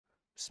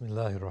بسم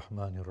الله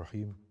الرحمن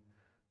الرحيم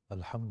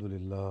الحمد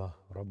لله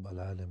رب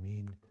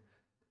العالمين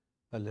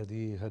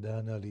الذي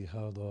هدانا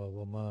لهذا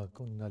وما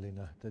كنا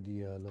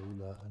لنهتدي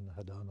لولا أن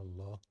هدانا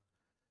الله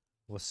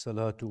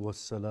والصلاة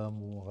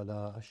والسلام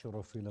على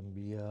أشرف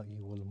الأنبياء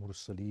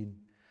والمرسلين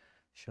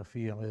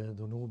شفيع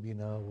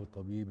ذنوبنا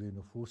وطبيب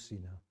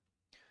نفوسنا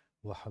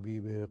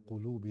وحبيب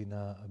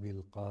قلوبنا أبي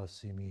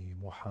القاسم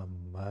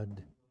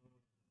محمد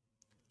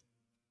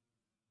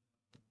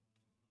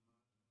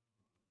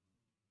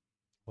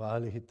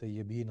وآله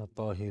الطيبين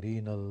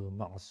الطاهرين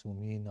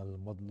المعصومين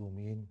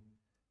المظلومين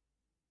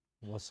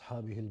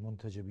وأصحابه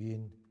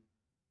المنتجبين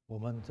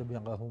ومن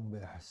تبعهم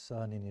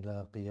بإحسان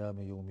إلى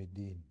قيام يوم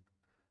الدين.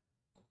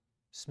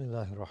 بسم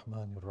الله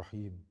الرحمن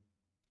الرحيم.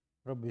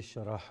 رب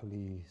اشرح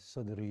لي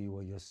صدري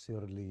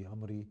ويسر لي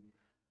أمري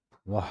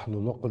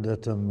واحلل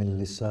عقدة من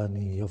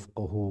لساني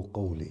يفقه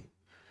قولي.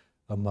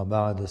 أما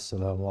بعد،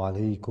 السلام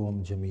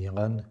عليكم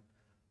جميعا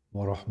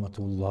ورحمة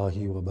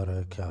الله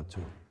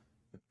وبركاته.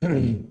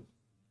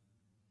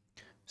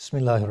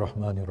 Bismillahir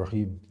Rahmanir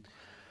Rahim.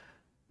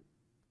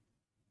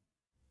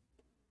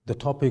 The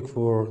topic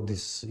for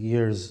this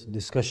year's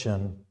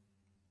discussion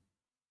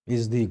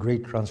is the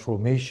great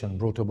transformation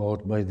brought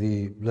about by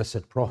the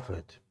Blessed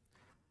Prophet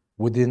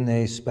within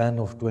a span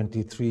of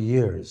 23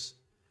 years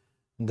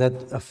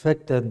that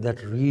affected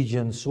that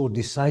region so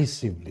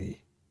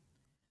decisively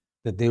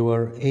that they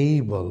were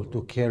able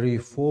to carry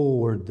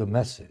forward the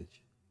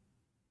message,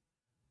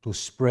 to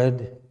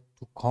spread,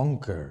 to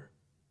conquer,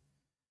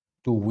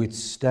 to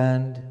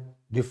withstand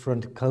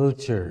different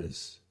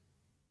cultures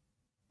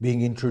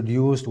being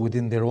introduced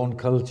within their own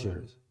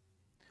cultures,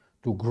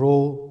 to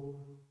grow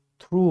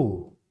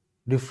through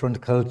different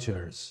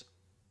cultures,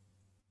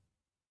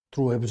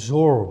 to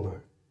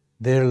absorb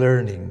their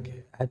learning,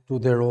 add to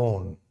their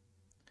own,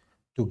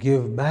 to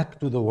give back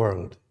to the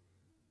world.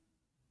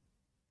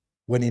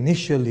 When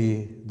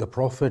initially the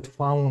Prophet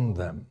found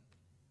them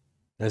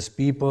as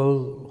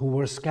people who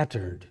were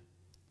scattered,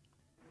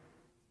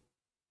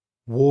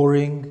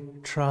 warring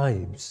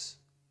tribes,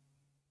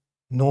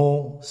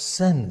 no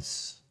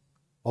sense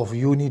of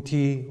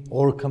unity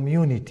or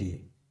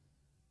community.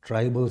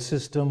 Tribal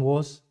system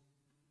was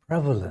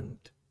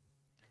prevalent.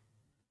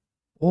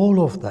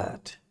 All of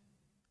that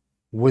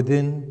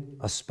within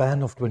a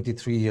span of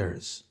 23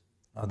 years.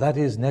 Now that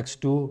is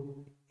next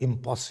to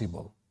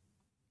impossible.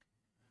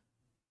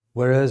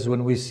 Whereas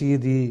when we see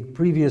the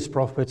previous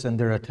prophets and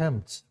their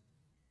attempts,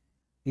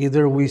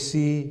 either we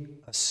see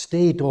a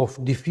state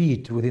of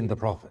defeat within the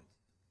prophet,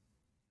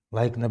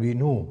 like Nabi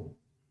Nuh,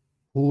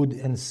 Hud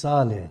and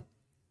Saleh,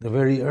 the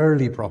very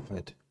early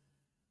prophet,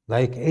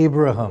 like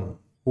Abraham,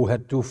 who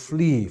had to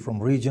flee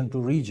from region to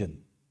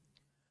region.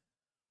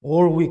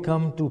 Or we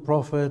come to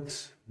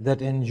prophets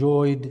that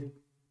enjoyed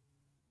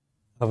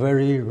a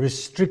very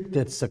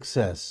restricted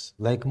success,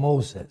 like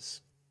Moses,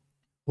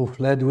 who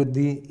fled with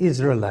the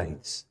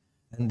Israelites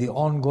and the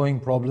ongoing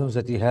problems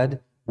that he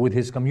had with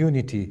his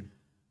community.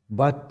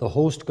 But the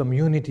host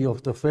community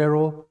of the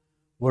Pharaoh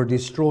were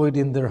destroyed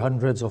in their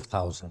hundreds of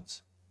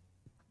thousands.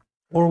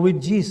 Or with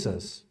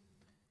Jesus,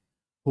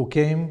 who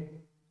came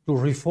to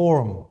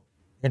reform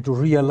and to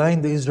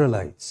realign the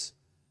Israelites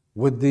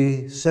with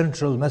the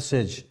central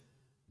message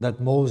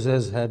that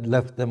Moses had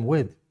left them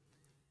with.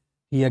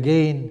 He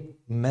again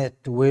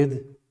met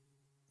with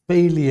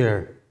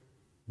failure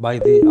by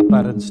the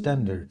apparent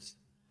standards.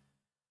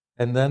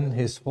 And then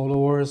his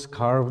followers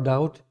carved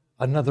out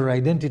another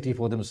identity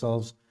for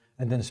themselves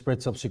and then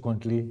spread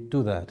subsequently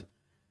to that.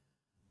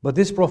 But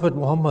this Prophet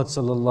Muhammad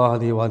sallallahu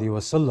alaihi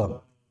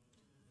wasallam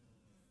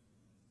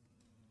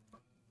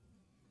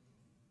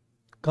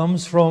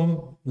comes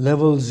from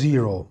level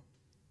 0.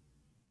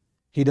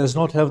 He does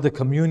not have the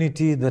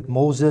community that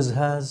Moses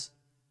has,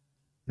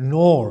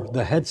 nor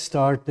the head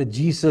start that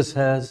Jesus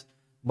has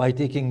by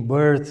taking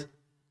birth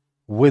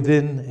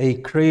within a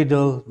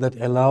cradle that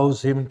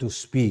allows him to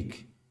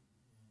speak.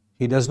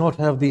 He does not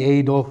have the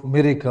aid of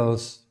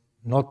miracles,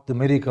 not the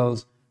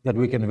miracles that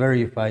we can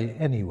verify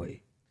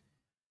anyway.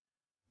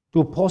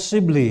 To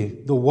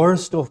possibly the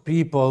worst of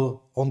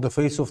people on the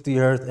face of the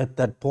earth at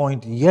that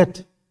point,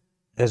 yet,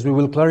 as we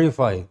will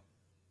clarify,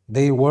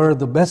 they were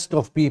the best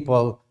of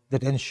people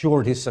that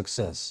ensured his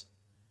success.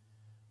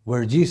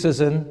 Where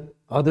Jesus and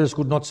others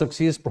could not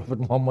succeed, Prophet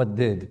Muhammad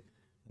did.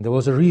 There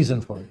was a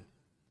reason for it.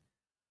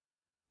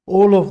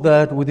 All of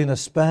that within a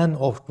span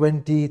of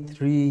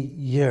 23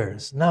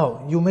 years.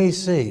 Now, you may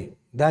say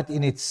that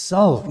in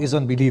itself is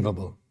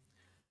unbelievable.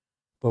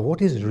 But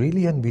what is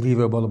really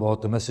unbelievable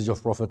about the message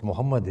of Prophet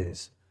Muhammad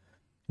is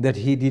that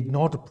he did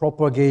not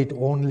propagate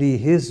only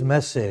his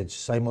message.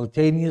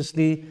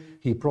 Simultaneously,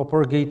 he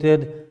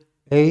propagated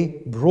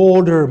a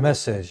broader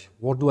message.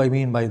 What do I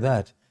mean by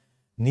that?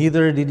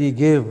 Neither did he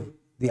give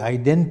the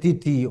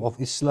identity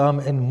of Islam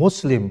and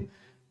Muslim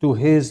to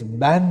his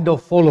band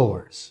of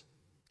followers.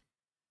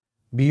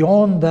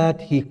 Beyond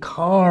that, he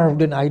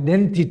carved an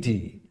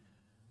identity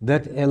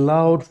that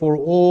allowed for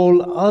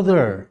all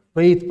other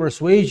faith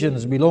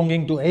persuasions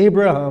belonging to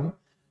Abraham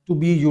to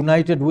be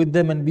united with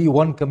them and be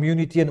one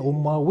community and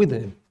ummah with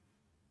him.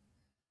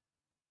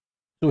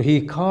 So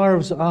he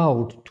carves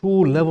out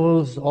two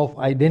levels of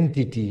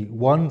identity,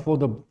 one for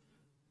the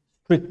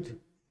strict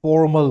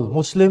formal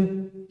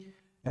Muslim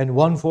and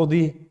one for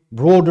the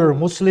broader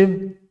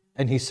Muslim,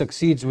 and he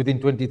succeeds within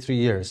 23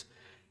 years.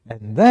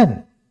 And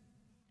then,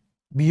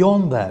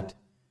 beyond that,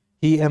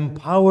 he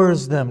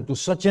empowers them to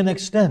such an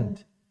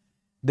extent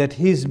that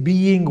his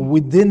being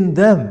within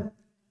them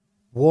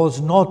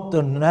was not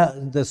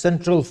the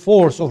central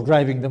force of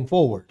driving them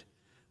forward,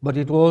 but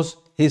it was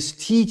his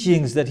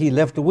teachings that he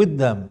left with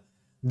them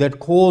that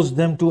caused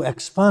them to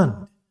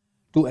expand,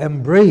 to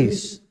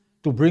embrace,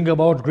 to bring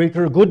about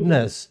greater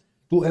goodness,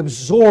 to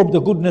absorb the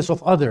goodness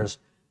of others.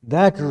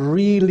 That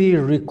really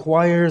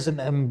requires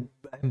an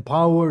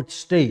empowered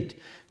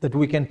state that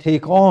we can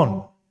take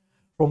on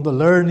from the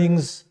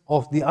learnings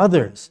of the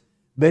others,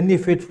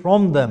 benefit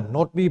from them,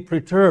 not be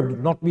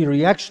perturbed, not be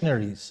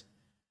reactionaries,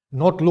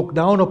 not look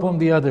down upon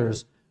the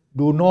others,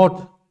 do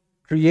not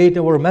create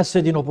our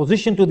message in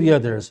opposition to the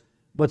others,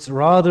 but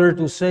rather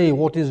to say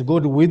what is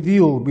good with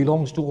you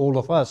belongs to all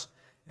of us.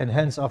 And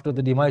hence, after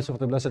the demise of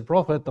the Blessed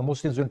Prophet, the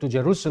Muslims went to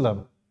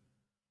Jerusalem,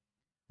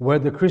 where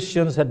the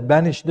Christians had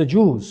banished the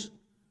Jews.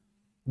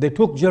 They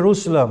took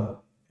Jerusalem,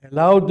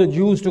 allowed the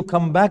Jews to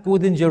come back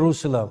within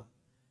Jerusalem,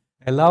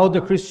 allowed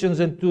the Christians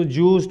and the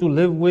Jews to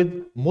live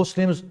with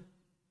Muslims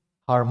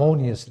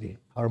harmoniously,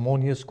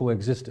 harmonious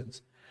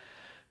coexistence.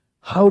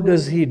 How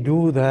does he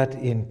do that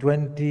in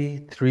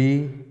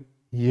 23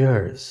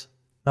 years?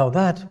 Now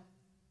that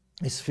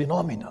is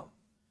phenomenal.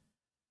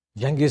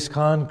 Genghis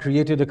Khan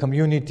created a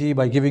community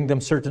by giving them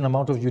certain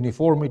amount of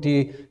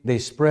uniformity. They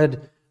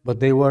spread,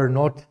 but they were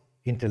not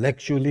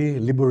intellectually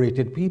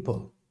liberated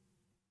people.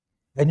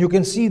 And you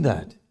can see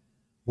that.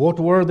 What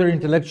were their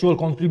intellectual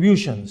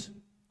contributions?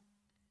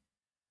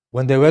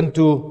 When they went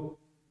to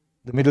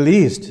the Middle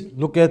East,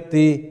 look at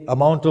the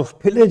amount of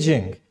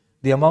pillaging,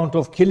 the amount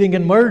of killing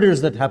and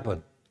murders that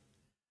happened.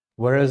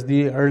 Whereas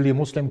the early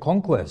Muslim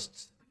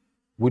conquests,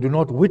 we do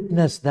not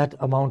witness that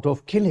amount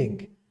of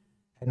killing.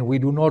 And we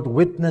do not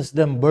witness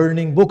them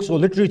burning books or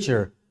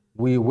literature.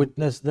 We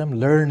witness them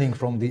learning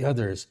from the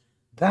others.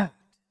 That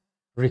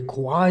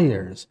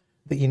requires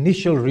the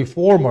initial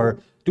reformer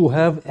to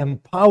have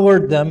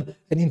empowered them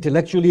and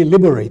intellectually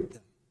liberate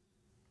them.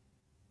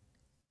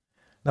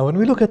 Now, when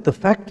we look at the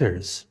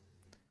factors,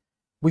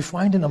 we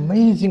find an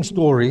amazing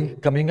story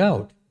coming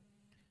out.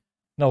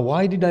 Now,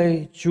 why did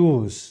I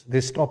choose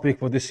this topic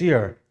for this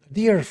year? A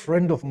dear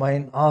friend of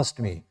mine asked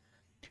me,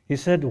 he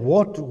said,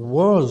 what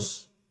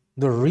was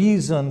the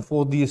reason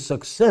for the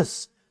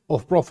success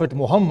of Prophet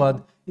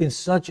Muhammad in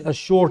such a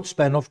short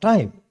span of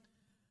time?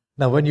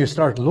 Now, when you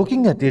start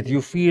looking at it,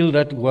 you feel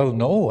that, well,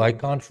 no, I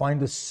can't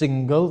find a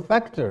single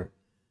factor.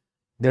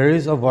 There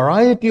is a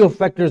variety of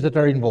factors that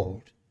are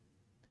involved.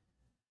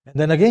 And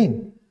then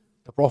again,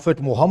 the Prophet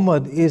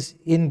Muhammad is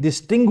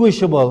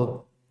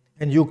indistinguishable,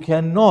 and you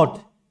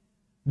cannot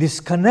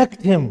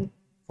disconnect him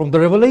from the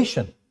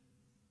revelation.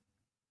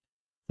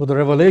 So the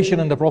revelation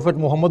and the Prophet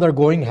Muhammad are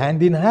going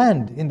hand in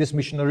hand in this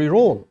missionary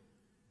role.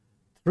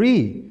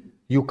 3,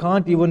 you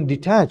can't even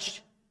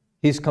detach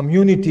his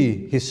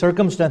community, his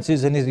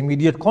circumstances, and his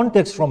immediate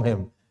context from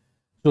him.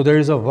 So there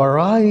is a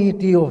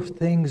variety of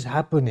things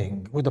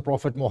happening with the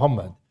Prophet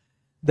Muhammad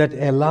that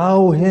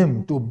allow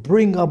him to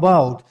bring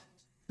about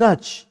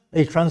such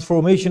a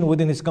transformation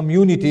within his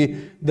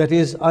community that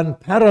is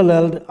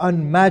unparalleled,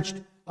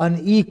 unmatched,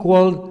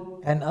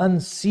 unequaled, and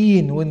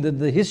unseen in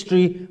the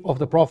history of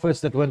the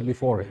prophets that went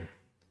before him.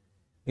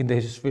 In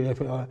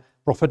the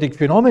prophetic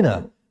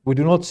phenomena, we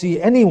do not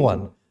see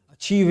anyone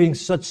achieving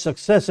such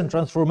success and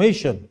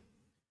transformation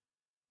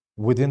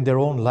within their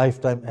own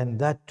lifetime, and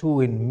that too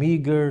in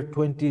meager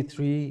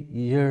 23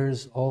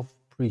 years of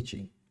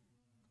preaching.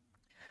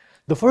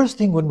 The first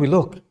thing, when we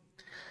look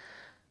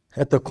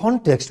at the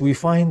context, we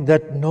find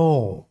that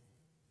no,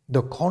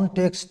 the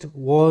context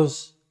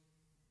was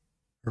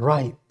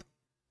ripe.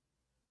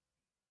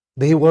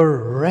 They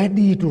were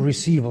ready to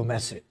receive a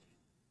message.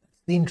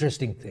 That's the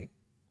interesting thing.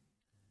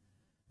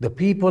 The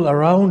people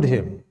around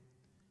him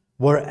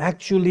were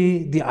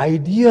actually the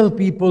ideal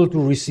people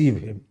to receive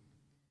him.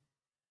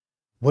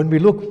 When we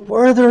look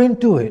further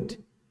into it,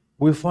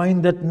 we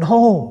find that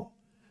no,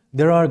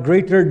 there are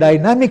greater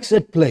dynamics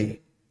at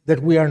play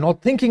that we are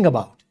not thinking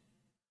about.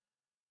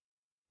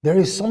 There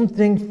is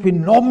something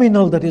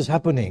phenomenal that is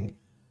happening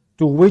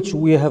to which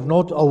we have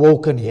not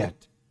awoken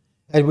yet.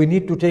 And we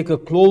need to take a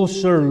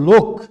closer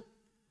look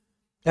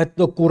at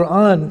the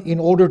Quran in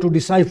order to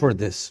decipher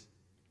this.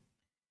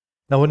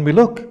 Now, when we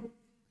look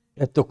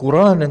at the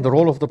Quran and the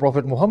role of the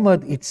Prophet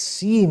Muhammad, it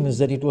seems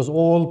that it was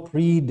all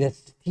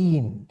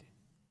predestined.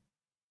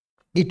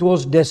 It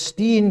was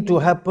destined to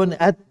happen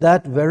at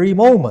that very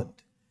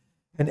moment.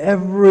 And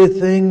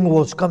everything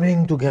was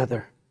coming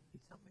together.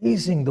 It's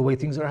amazing the way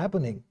things are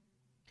happening.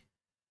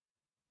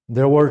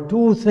 There were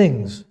 2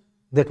 things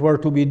that were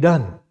to be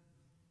done.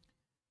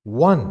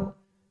 1,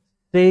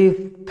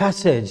 safe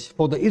passage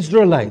for the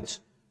Israelites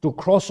to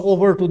cross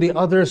over to the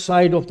other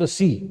side of the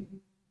sea.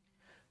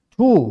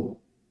 2,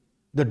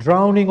 the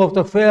drowning of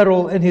the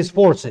Pharaoh and his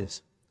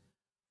forces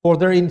for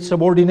their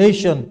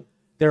insubordination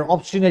their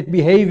obstinate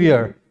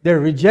behavior, their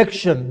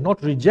rejection,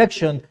 not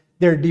rejection,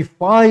 their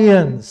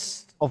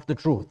defiance of the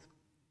truth.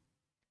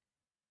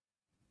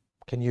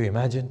 Can you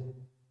imagine?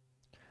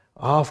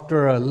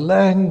 After a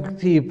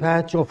lengthy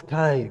patch of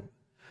time,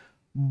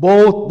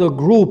 both the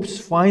groups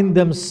find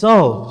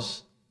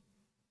themselves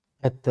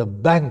at the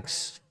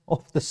banks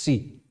of the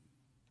sea.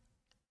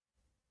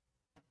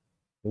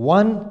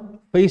 One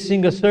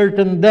facing a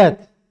certain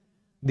death,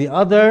 the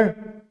other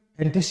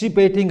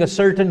anticipating a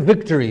certain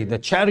victory, the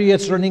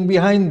chariots running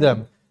behind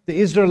them, the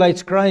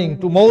Israelites crying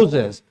to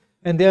Moses,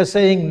 and they are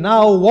saying,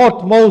 "Now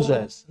what,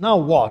 Moses? Now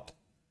what?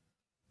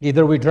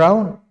 Either we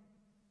drown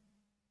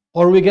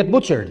or we get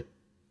butchered."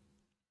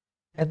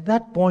 At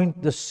that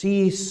point, the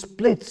sea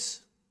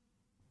splits.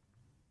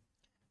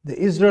 The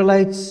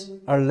Israelites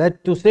are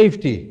led to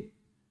safety.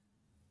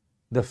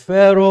 The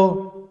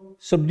Pharaoh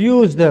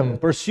subdues them,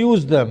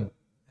 pursues them,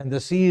 and the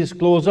seas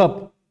close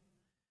up.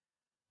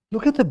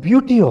 Look at the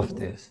beauty of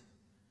this.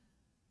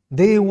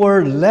 They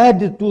were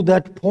led to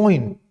that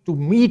point to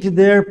meet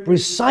there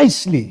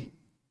precisely.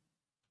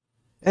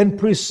 And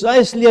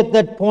precisely at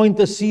that point,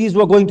 the seas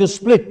were going to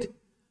split.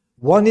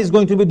 One is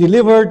going to be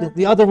delivered,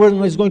 the other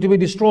one is going to be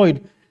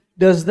destroyed.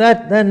 Does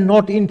that then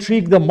not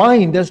intrigue the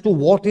mind as to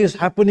what is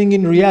happening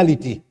in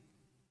reality?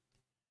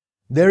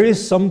 There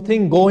is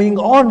something going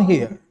on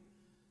here.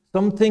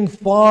 Something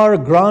far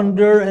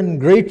grander and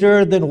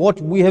greater than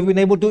what we have been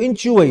able to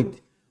intuit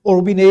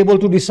or been able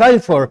to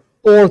decipher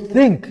or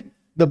think.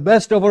 The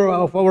best of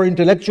our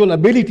intellectual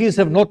abilities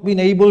have not been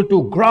able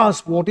to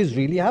grasp what is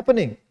really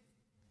happening.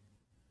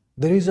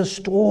 There is a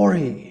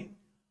story,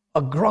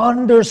 a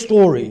grander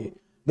story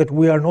that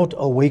we are not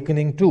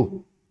awakening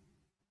to.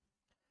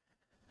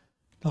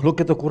 Now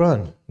look at the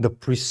Quran. The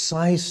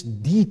precise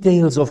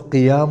details of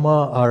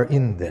Qiyamah are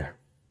in there.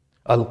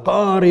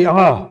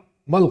 Al-Qari'ah,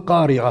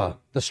 Mal-Qari'ah,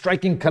 the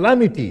striking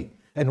calamity.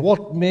 And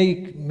what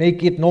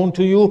make it known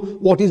to you?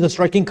 What is the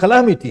striking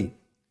calamity?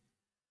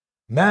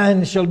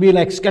 Man shall be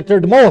like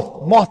scattered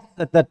moth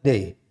at that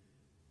day.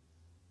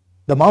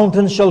 The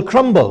mountains shall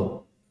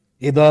crumble.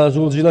 إِذَا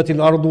زُلْزِلَتِ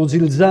الْأَرْضُ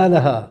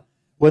زِلْزَالَهَا.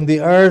 When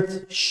the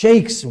earth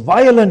shakes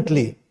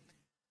violently.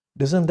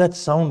 Doesn't that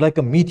sound like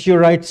a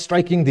meteorite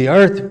striking the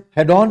earth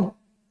head on?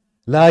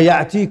 لَا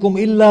يَأْتِيكُمْ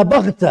إِلَّا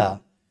بَغْتَةً.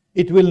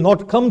 It will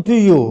not come to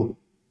you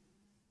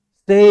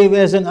save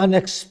as an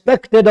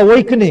unexpected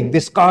awakening,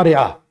 this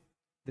qari'ah.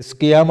 This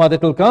qiyamah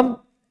that will come,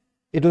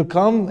 it will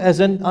come as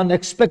an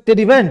unexpected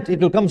event. It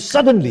will come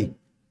suddenly.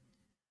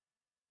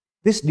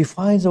 This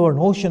defines our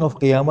notion of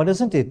qiyamah,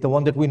 doesn't it? The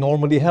one that we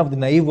normally have, the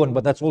naive one,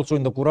 but that's also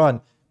in the Quran.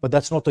 But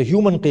that's not the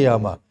human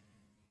qiyamah.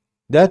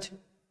 That,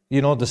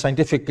 the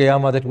scientific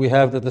qiyamah that we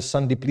have, that the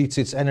sun depletes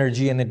its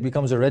energy and it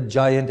becomes a red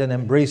giant and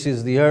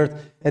embraces the earth,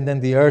 and then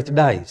the earth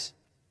dies.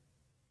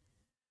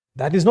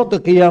 That is not the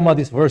qiyamah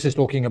this verse is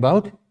talking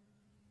about.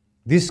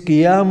 This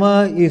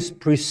qiyamah is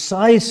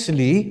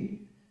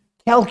precisely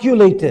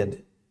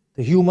calculated.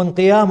 The human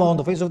qiyamah on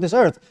the face of this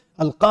earth.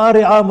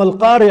 Al-Qari'ah,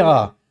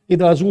 Mal-Qari'ah.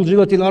 إِذَا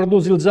زُلْزِلَتِ الْأَرْضُ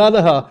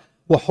زِلْزَالَهَا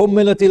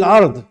وَحُمِّلَتِ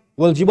الْأَرْضُ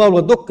وَالْجِبَالُ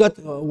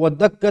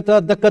وَالدَّكَّةَ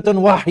دَكَّةً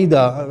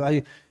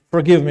وَاحِدًا.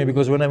 Forgive me,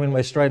 because when I'm in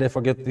my stride, I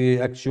forget the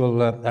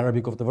actual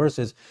Arabic of the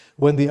verses.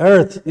 When the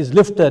earth is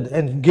lifted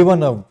and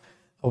given a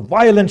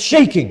violent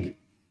shaking,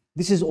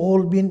 this has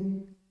all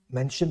been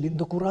mentioned in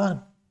the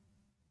Quran.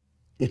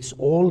 It's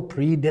all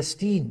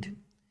predestined.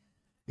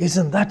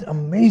 Isn't that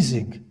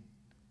amazing?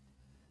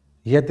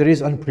 Yet there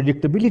is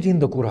unpredictability in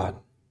the Quran.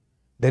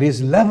 There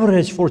is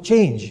leverage for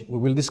change. We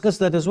will discuss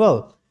that as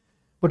well.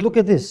 But look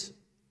at this.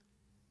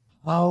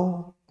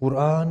 How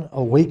Quran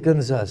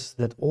awakens us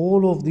that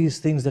all of these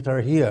things that are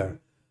here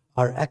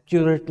are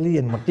accurately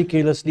and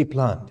meticulously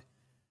planned.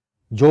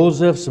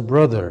 Joseph's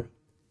brother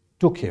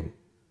took him.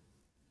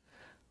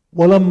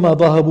 وَلَمَّا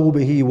ذَهَبُوا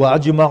بِهِ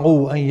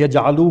وَأَجْمَعُوا أَن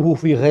يَجْعَلُوهُ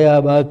فِي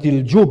غَيَابَاتِ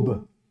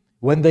الْجُبِّ.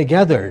 When they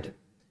gathered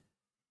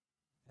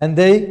and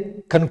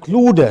they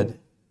concluded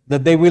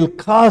that they will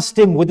cast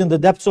him within the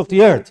depths of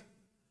the earth.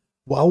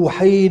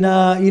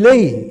 وَأَوْحَيْنَا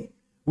إِلَيْهِ.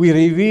 We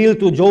reveal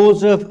to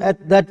Joseph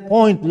at that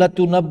point,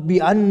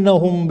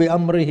 لَتُنَبِّئَنَّهُمْ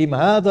بِأَمْرِهِمْ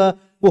هَذَا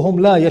وَهُمْ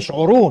لَا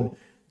يَشْعُرُونَ.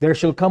 There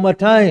shall come a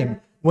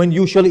time when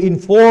you shall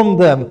inform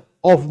them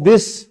of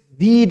this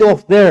deed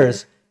of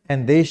theirs,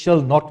 and they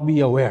shall not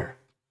be aware.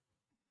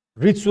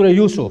 Read Surah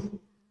Yusuf.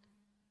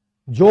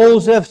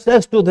 Joseph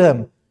says to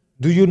them,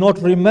 do you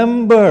not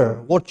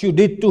remember what you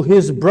did to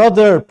his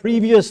brother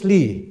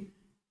previously?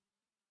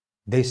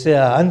 They say,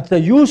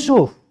 Anta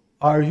Yusuf,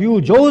 are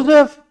you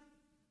Joseph?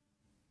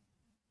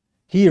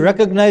 He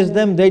recognized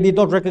them, they did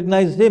not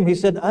recognize him. He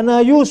said,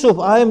 Ana Yusuf,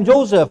 I am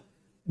Joseph.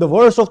 The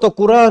verse of the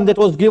Quran that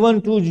was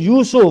given to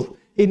Yusuf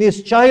in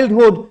his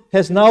childhood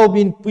has now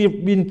been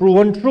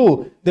proven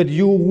true, that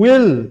you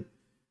will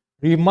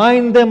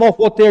remind them of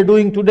what they are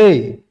doing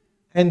today,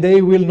 and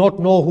they will not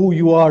know who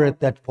you are at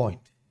that point.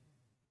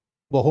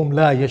 وَهُمْ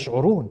لَا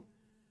يَشْعُرُونَ.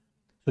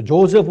 So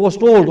Joseph was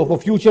told of a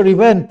future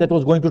event that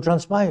was going to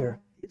transpire.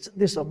 Isn't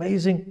this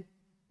amazing?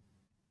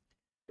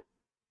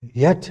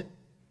 Yet,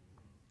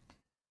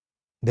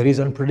 there is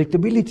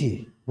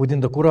unpredictability. within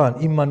the Quran,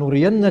 إِمَّا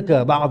نُرِيَنَّكَ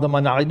بَعْضَ مَا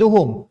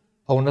نَعِدُهُمْ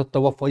أَوْ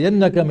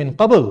نَتَّوَفَّيَنَّكَ مِنْ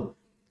قَبْلِ.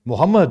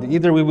 Muhammad,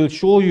 either we will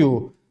show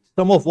you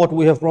some of what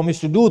we have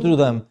promised to do to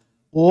them,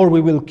 or we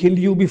will kill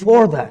you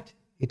before that.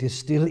 It is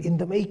still in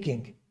the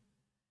making.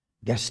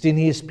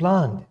 Destiny is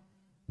planned.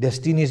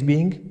 Destiny is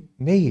being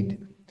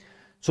made.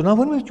 So now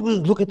when we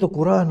look at the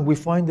Quran, we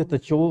find that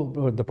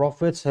the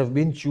prophets have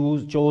been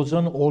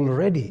chosen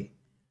already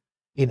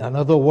in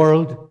another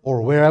world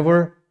or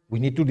wherever. We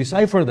need to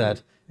decipher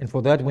that. And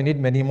for that we need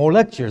many more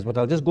lectures, but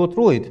I'll just go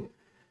through it.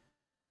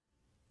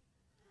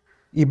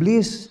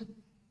 Iblis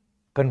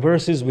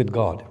converses with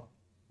God.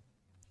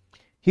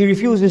 He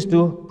refuses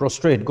to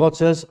prostrate. God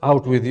says,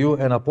 out with you,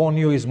 and upon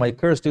you is my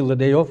curse till the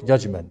day of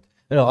judgment.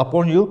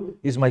 Upon you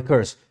is my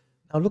curse.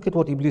 Now look at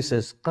what Iblis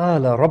says.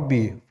 قَالَ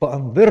رَبِّي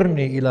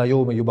فَأَنظِرْنِي إِلَى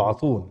يَوْمِ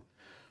يُبْعَثُونَ.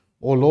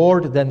 O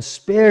Lord, then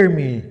spare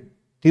me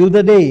till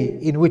the day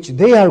in which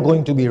they are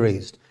going to be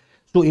raised.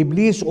 So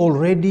Iblis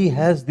already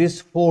has this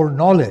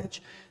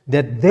foreknowledge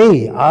that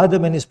they,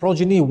 Adam and his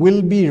progeny,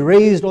 will be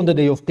raised on the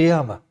day of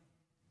Qiyamah.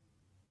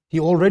 He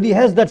already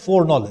has that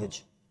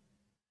foreknowledge.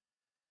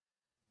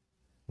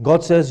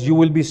 God says, you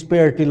will be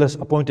spared till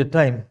an appointed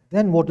time.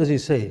 Then what does he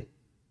say?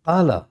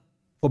 قَالَ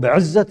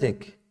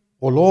فَبِعِزَّتِكَ.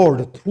 O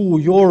Lord, through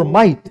your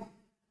might,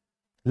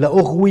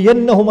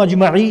 لَأُغْوِيَنَّهُمْ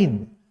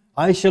أَجْمَعِينَ.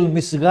 I shall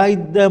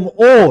misguide them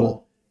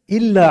all.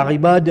 إِلَّا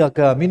عِبَادَكَ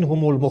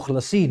مِنْهُمُ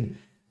الْمُخْلَصِينَ.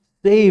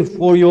 Save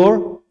for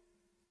your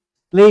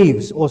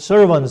slaves or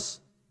servants,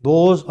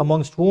 those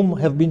amongst whom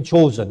have been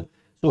chosen.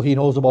 So he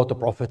knows about the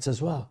prophets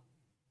as well.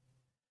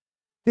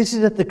 This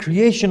is at the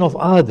creation of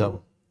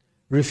Adam.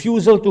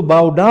 Refusal to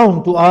bow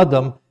down to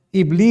Adam,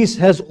 Iblis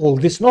has all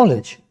this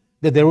knowledge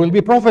that there will be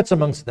prophets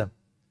amongst them.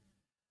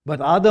 But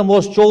Adam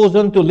was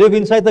chosen to live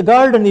inside the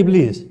garden,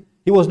 Iblis.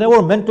 He was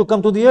never meant to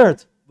come to the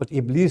earth. But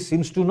Iblis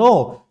seems to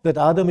know that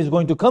Adam is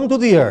going to come to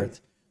the earth.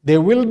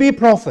 There will be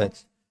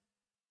prophets.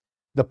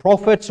 The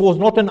prophets was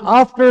not an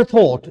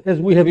afterthought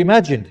as we have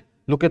imagined.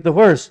 Look at the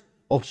verse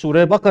of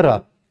Surah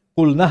Baqarah.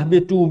 قُلْ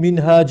نَهْبِتُوا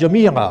مِنْهَا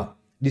جَمِيعًا.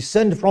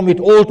 Descend from it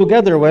all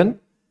together when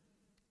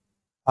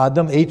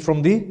Adam ate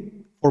from the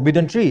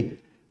forbidden tree.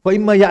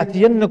 فَإِمَّا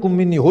يَأْتِيَنَّكُمْ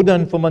مِنِّي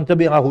هُدًى فَمَنْ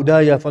تَبِعَ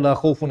هُدَايَ فَلَا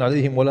خَوْفٌ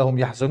عَلَيْهِمْ وَلَا هُمْ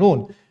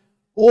يَحْزَنُونَ.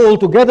 All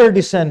together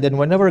descend, and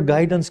whenever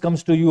guidance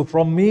comes to you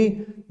from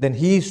me, then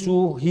he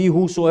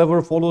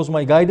whosoever follows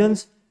my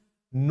guidance,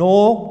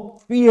 no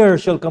fear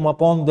shall come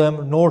upon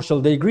them, nor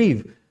shall they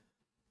grieve.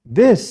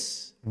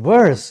 This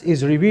verse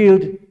is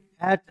revealed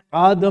at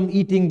Adam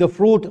eating the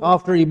fruit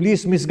after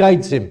Iblis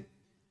misguides him.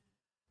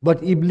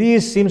 But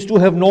Iblis seems to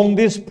have known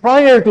this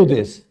prior to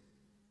this.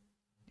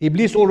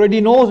 Iblis already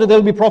knows that there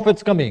will be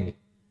prophets coming.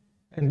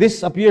 And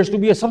this appears to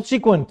be a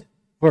subsequent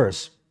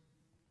verse.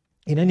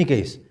 In any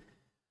case,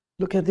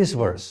 look at this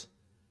verse.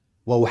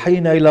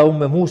 وَأَوْحَيْنَا إِلَىٰ أُمَّ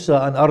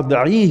مُوسَىٰ أَنْ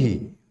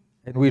أَرْضَعِيهِ.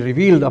 And we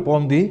revealed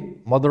upon the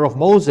mother of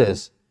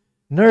Moses,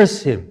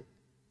 nurse him.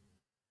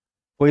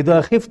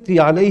 وَإِذَا خِفْتِ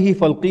عَلَيْهِ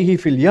فَالْقِيهِ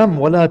فِي الْيَمِّ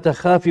وَلَا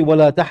تَخَافِ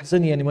وَلَا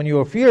تَحْزَنِي. And when you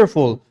are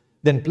fearful,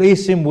 then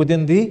place him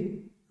within the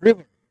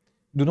river.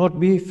 Do not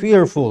be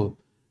fearful,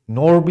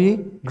 nor be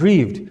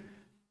grieved.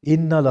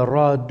 إِنَّ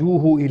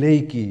لَرَادُوهُ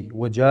إِلَيْكِ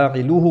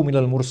وَجَاعِلُوهُ مِنَ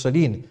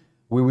الْمُرْسَلِينَ.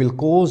 We will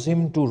cause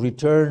him to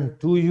return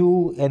to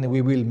you, and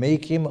we will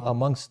make him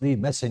amongst the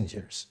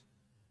messengers.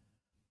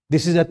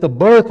 This is at the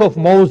birth of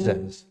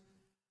Moses.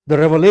 The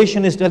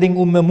revelation is telling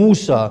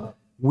Musa,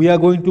 we are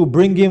going to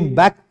bring him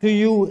back to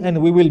you,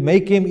 and we will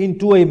make him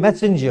into a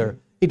messenger.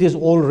 It is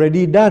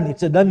already done.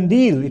 It's a done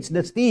deal. It's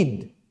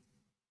destined.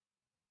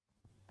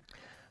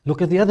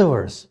 Look at the other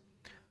verse.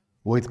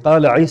 وَإِذْ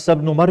قَالَ عِيسَى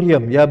ابْنُ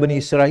مَرْيَمْ يَا بَنِي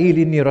إِسْرَائِيلِ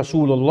إِنِّي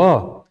رَسُولُ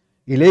اللَّهِ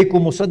إِلَيْكُمْ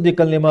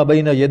مُصَدِّقًا لِمَا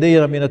بَيْنَ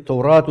يَدَيَّ مِنَ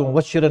التَّوْرَاةِ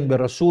وَمُبَشِّرًا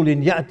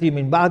بِرَسُولٍ يَأْتِي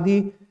مِنْ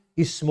بَعْدِي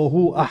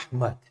اسْمُهُ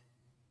أَحْمَدُ.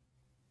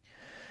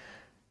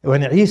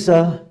 When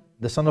Isa,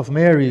 the son of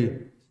Mary,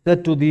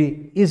 said to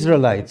the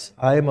Israelites,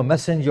 I am a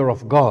messenger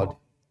of God.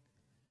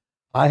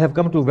 I have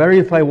come to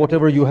verify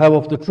whatever you have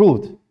of the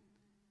truth.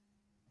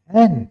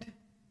 And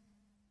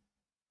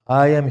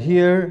I am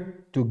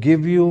here to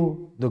give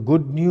you the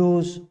good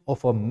news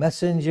of a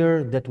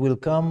messenger that will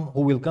come,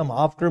 who will come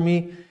after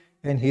me,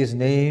 and his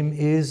name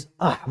is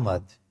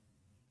Ahmad.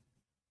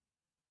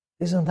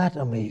 Isn't that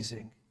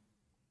amazing?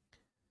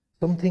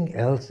 Something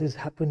else is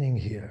happening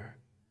here.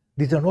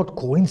 These are not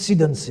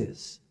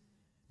coincidences.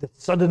 That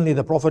suddenly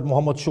the Prophet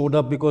Muhammad showed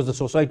up because the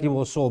society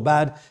was so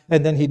bad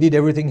and then he did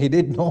everything he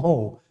did.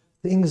 No,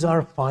 things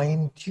are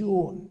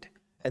fine-tuned.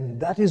 And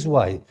that is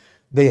why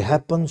they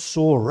happen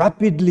so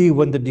rapidly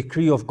when the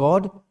decree of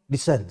God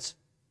descends.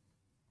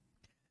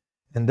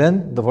 And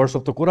then the verse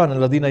of the Quran,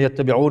 الَّذِينَ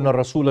يَتَّبِعُونَ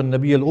الرَّسُولَ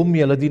النَّبِيَّ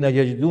الْأُمِّيَ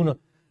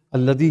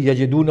الَّذِي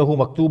يَجِدُونَهُ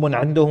مَكْتُوبًا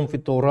عِنْدَهُمْ فِي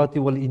التَّوْرَاةِ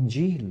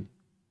وَالْإِنْجِيلِ.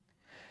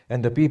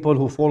 And the people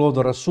who follow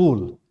the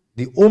Rasul,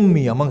 the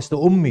Ummi amongst the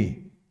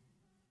Ummi,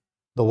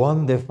 the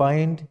one they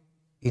find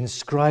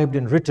inscribed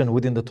and written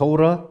within the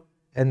Torah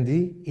and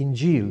the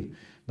Injil.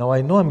 Now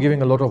I know I'm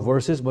giving a lot of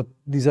verses, but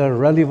these are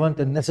relevant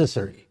and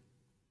necessary.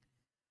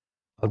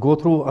 I'll go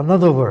through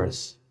another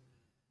verse.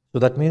 So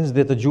that means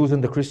that the Jews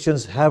and the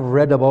Christians have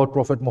read about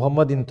Prophet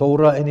Muhammad in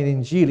Torah and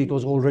in Injil. It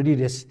was already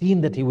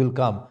destined that he will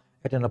come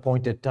at an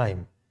appointed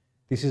time.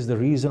 This is the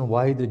reason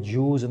why the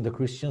Jews and the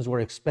Christians were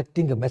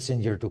expecting a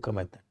messenger to come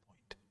at that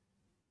point.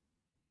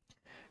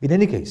 In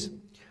any case,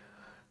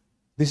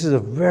 this is a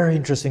very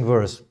interesting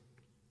verse.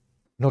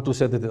 Not to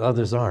say that the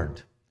others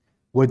aren't.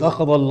 وَإِذْ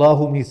أَخَذَ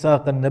اللَّهُ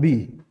مِيثَاقَ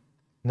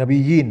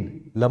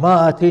النَّبِيِّينَ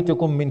لَمَا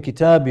آتَيْتُكُم مِّن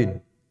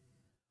كِتَابٍ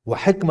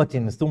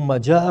وحكمة ثم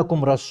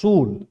جاءكم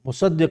رسول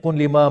مصدق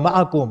لما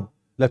معكم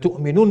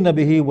لتؤمنن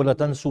به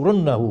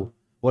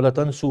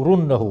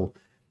ولتنصرنه.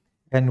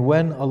 And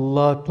when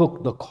Allah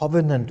took the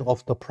covenant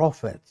of the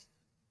prophets,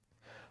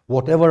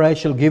 whatever I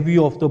shall give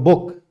you of the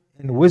book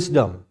and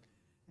wisdom,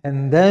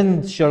 and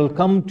then shall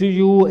come to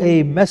you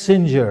a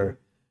messenger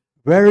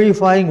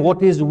verifying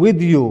what is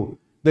with you,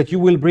 that you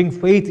will bring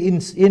faith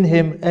in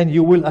him and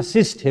you will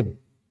assist him.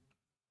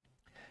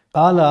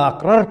 قال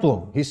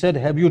أقررتم. He said,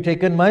 have you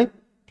taken my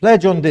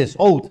pledge on this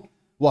oath?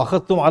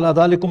 وَأَخَذْتُمْ عَلَى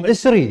ذَلِكُمْ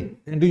إِسْرِي.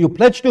 And do you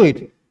pledge to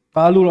it?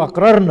 قَالُوا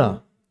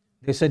أَقْرَرْنَا.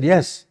 They said,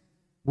 yes,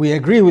 we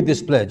agree with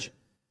this pledge.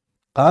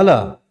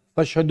 قَالَ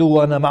فَاشْهَدُوا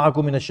وَأَنَا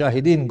مَعَكُمْ مِنَ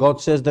الشَّاهِدِينَ. God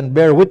says, then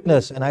bear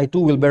witness, and I too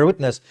will bear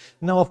witness.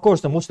 Now, of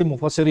course, the Muslim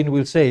Mufassirin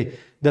will say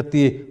that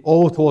the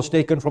oath was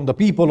taken from the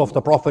people of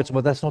the prophets,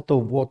 but that's not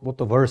what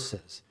the verse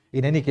says.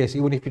 In any case,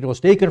 even if it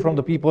was taken from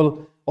the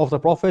people of the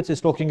prophets,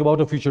 it's talking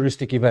about a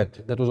futuristic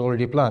event that was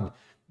already planned.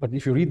 But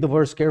if you read the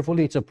verse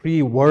carefully, it's a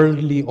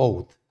pre-worldly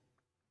oath.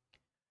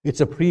 It's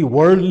a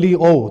pre-worldly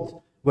oath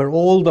where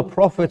all the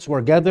prophets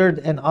were gathered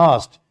and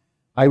asked,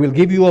 I will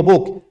give you a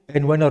book.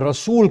 And when a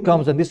Rasul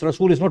comes, and this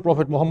Rasul is not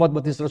Prophet Muhammad,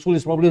 but this Rasul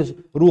is probably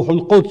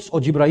Ruhul Quds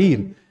or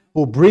Jibraeel,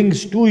 who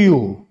brings to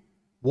you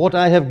what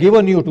I have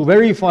given you to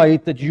verify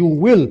it, that you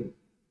will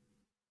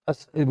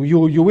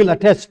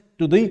attest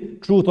to the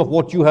truth of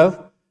what you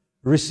have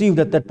received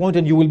at that point,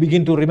 and you will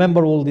begin to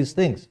remember all these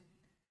things.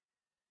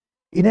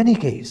 In any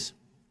case,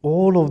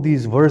 all of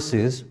these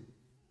verses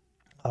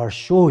are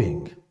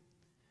showing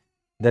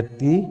that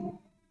the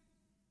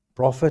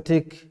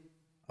prophetic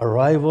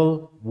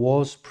arrival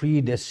was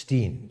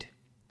predestined.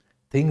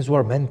 Things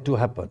were meant to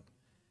happen.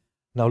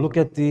 Now look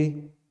at the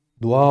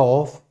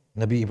dua of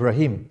Nabi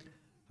Ibrahim.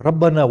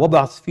 رَبَّنَا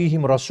وَبَعْثْ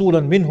فِيهِمْ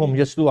رَسُولًا مِّنْهُمْ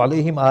يَتْلُو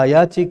عَلَيْهِمْ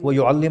آيَاتِكَ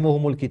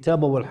وَيُعَلِّمُهُمُ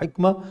الْكِتَابَ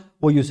وَالْحِكْمَةَ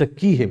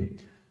وَيُزَكِّيهِمْ.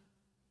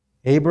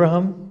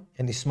 Abraham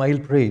and Ismail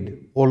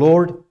prayed, O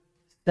Lord,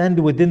 send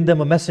within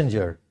them a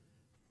messenger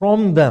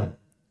from them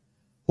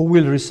who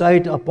will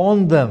recite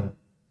upon them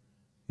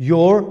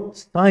your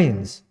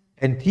signs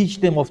and teach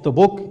them of the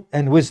book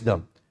and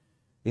wisdom.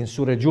 In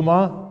Surah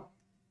Jum'ah,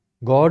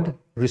 God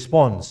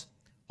responds,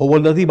 هو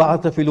الذي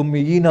بعث في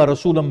الأميين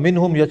رسولا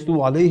منهم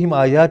يتلو عليهم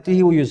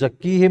آياته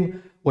ويزكيهم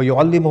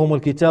ويعلمهم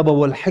الكتاب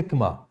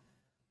والحكمة.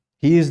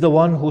 He is the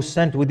one who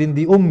sent within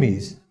the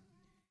Ummis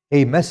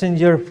a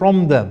messenger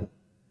from them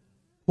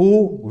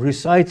who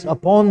recites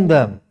upon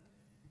them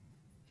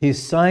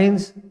his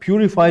signs,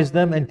 purifies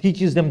them and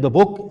teaches them the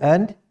book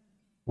and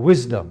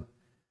wisdom.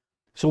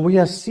 So we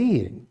are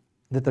seeing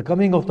that the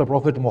coming of the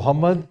Prophet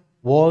Muhammad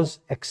was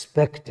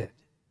expected.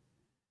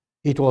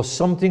 It was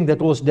something that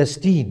was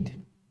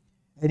destined.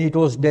 And it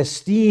was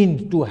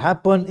destined to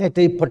happen at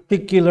a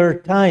particular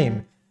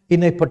time,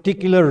 in a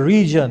particular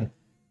region,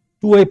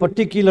 to a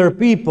particular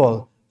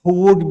people who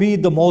would be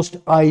the most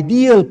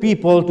ideal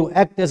people to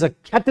act as a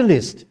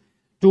catalyst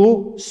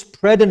to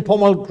spread and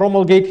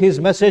promulgate his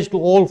message to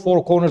all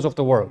four corners of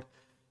the world.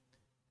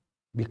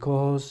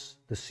 Because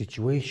the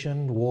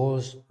situation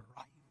was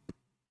ripe.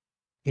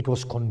 It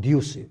was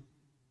conducive.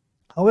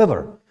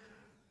 However,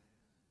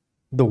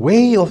 the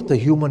way of the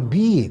human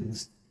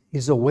beings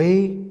is a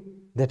way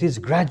that is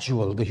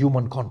gradual, the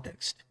human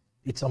context.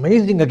 It's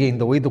amazing again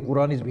the way the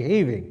Quran is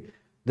behaving,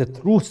 the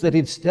truths that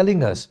it's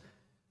telling us.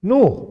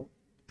 No,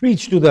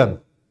 preach to them.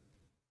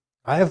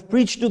 I have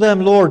preached to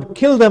them, Lord,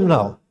 kill them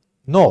now.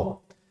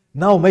 No,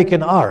 now make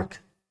an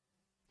ark.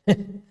 I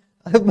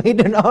have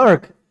made an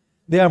ark.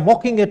 They are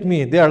mocking at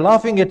me, they are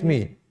laughing at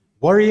me.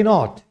 Worry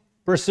not,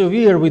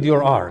 persevere with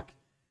your ark.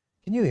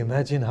 Can you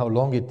imagine how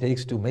long it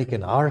takes to make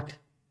an ark?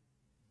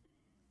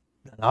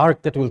 An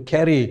ark that will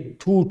carry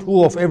two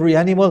of every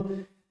animal.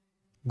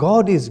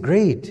 God is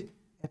great.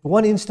 At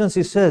one instance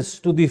he says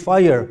to the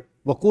fire,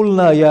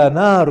 وَقُلْنَا يَا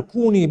نَارُ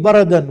كُونِي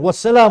بَرَدًا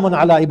وَسَلَامًا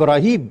عَلَى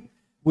إِبْرَاهِيمَ.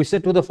 We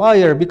said to the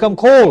fire, become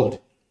cold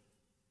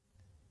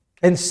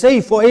and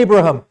safe for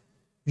Abraham.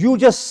 You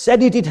just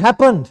said it, it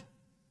happened.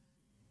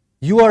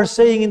 You are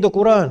saying in the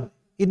Quran,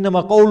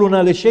 إِنَّمَا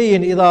قَوْلُنَا لِشَيْءٍ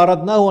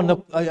إِذَا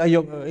أَرَدْنَاهُ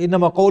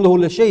إِنَّمَا قَوْلُهُ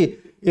لِشَيْءٍ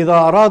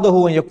إِذَا أَرَادَهُ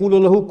أَنْ يَقُولُ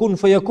لَهُ كُنْ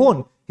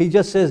فَيَكُونَ. He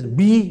just says,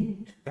 be,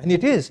 and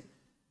it is.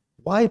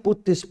 Why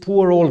put this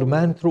poor old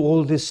man through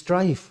all this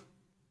strife?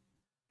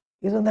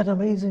 Isn't that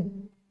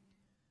amazing?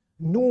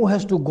 Noah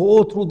has to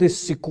go through this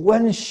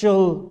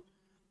sequential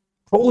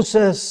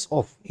process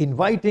of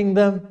inviting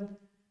them,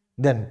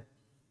 then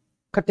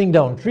cutting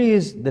down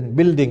trees, then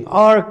building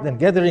ark, then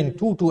gathering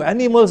two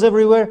animals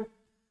everywhere.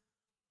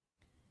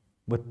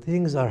 But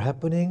things are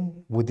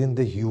happening within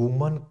the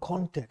human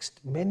context.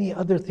 Many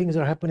other things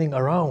are happening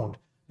around.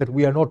 that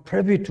we are not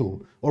privy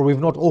to or we've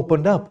not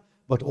opened up,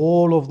 but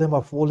all of them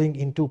are falling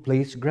into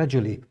place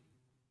gradually.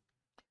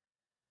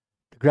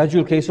 The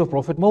gradual case of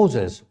Prophet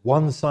Moses,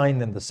 one sign,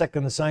 then the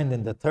second sign,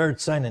 then the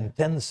third sign, and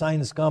 10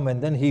 signs come,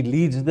 and then he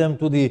leads them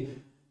to the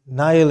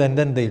Nile, and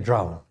then they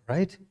drown,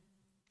 right?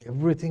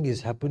 Everything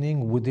is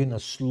happening within a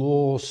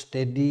slow,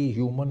 steady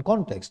human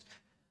context.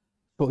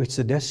 So it's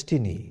a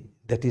destiny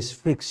that is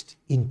fixed,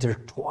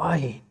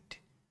 intertwined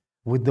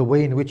with the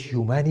way in which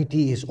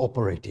humanity is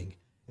operating.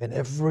 And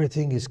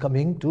everything is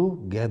coming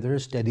together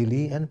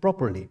steadily and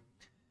properly.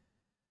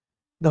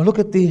 Now look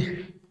at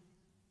the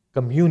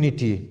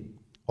community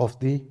of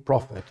the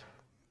Prophet.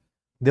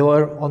 They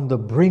were on the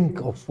brink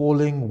of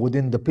falling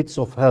within the pits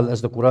of hell,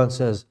 as the Quran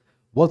says,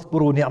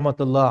 وَاذْكُرُوا نِعْمَةَ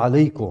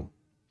اللَّهِ عَلَيْكُمْ.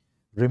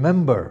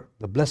 Remember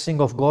the blessing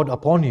of God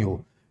upon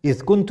you.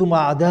 إِذْ كُنْتُمْ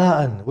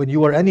أَعْدَاءً, when you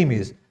were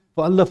enemies.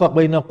 فَأَلَّفَ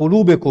بَيْنَ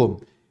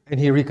قُلُوبِكُمْ, and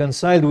He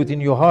reconciled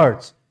within your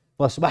hearts.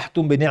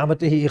 فَأَصْبَحْتُمْ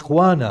بِنِعْمَتِهِ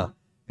إِخْوَانًا,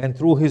 and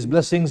through His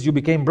blessings you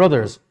became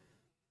brothers.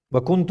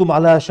 وَكُنْتُمْ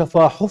عَلَى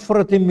شَفَا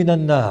حُفْرَةٍ مِّنَ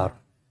النَّارِ,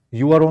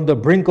 you are on the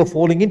brink of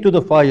falling into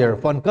the fire.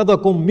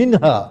 فَأَنْقَذَكُمْ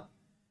مِنْهَا,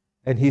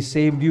 and He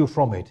saved you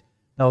from it.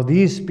 Now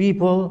these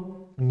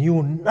people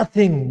knew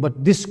nothing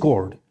but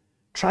discord,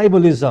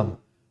 tribalism,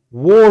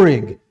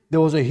 warring. There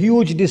was a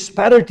huge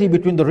disparity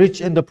between the rich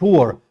and the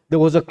poor. There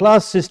was a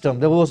class system.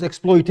 There was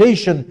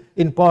exploitation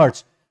in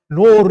parts.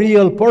 No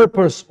real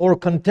purpose or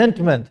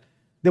contentment.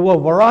 There were a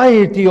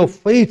variety of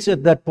faiths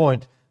at that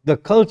point. The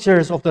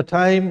cultures of the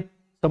time,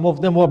 some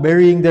of them were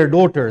burying their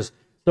daughters.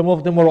 Some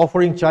of them were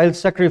offering child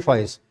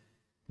sacrifice.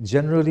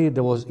 Generally,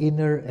 there was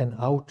inner and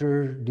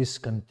outer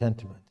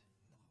discontentment.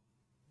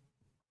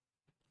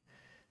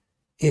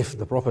 If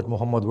the Prophet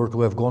Muhammad were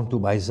to have gone to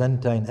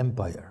Byzantine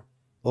Empire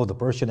or the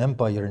Persian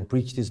Empire and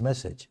preached his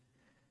message,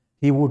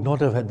 he would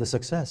not have had the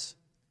success.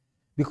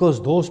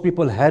 Because those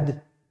people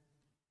had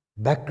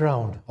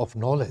background of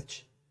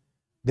knowledge.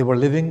 They were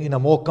living in a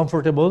more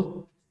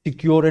comfortable,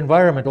 secure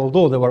environment,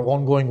 although there were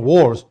ongoing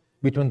wars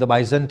between the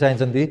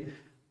Byzantines and the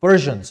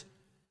Persians.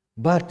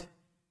 But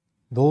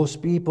those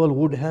people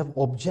would have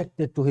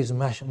objected to his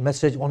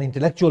message on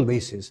intellectual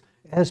basis,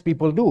 as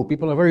people do.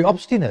 People are very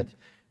obstinate.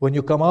 When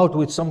you come out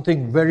with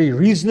something very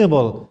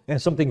reasonable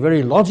and something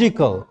very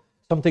logical,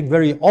 something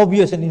very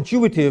obvious and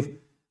intuitive,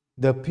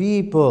 the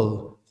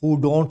people who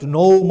don't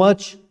know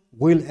much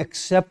will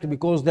accept,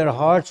 because their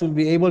hearts will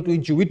be able to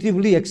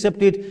intuitively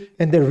accept it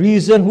and their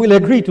reason will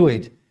agree to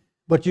it.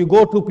 But you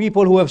go to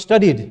people who have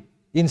studied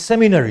in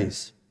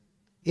seminaries,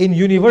 in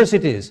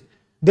universities,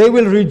 they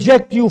will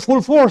reject you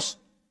full force.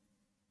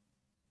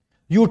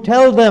 You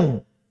tell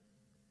them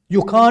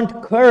you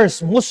can't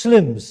curse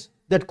Muslims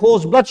that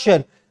cause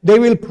bloodshed. They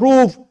will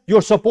prove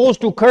you're supposed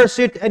to curse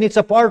it and it's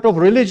a part of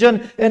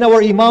religion and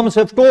our Imams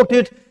have taught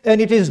it and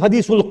it is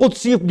Hadithul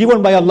Qudsi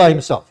given by Allah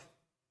Himself.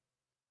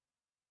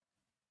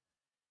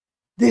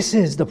 This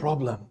is the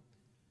problem.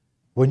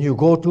 When you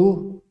go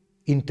to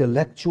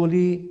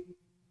intellectually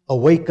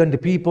awakened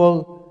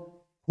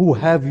people who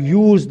have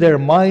used their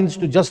minds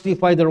to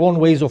justify their own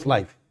ways of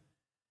life.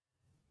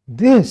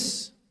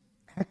 This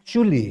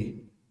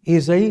actually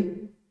is a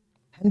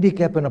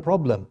handicap and a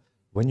problem.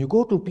 When you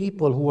go to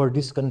people who are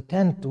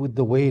discontent with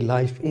the way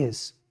life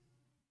is,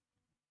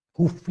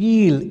 who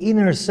feel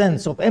inner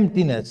sense of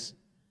emptiness,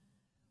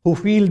 who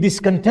feel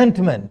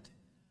discontentment,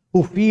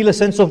 who feel a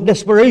sense of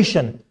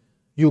desperation,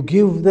 you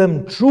give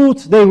them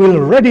truth, they will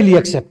readily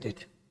accept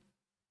it.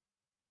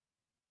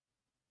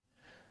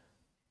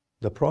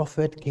 The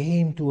Prophet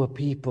came to a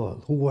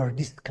people who were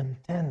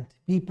discontent,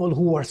 people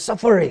who were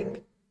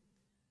suffering,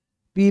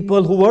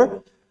 people who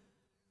were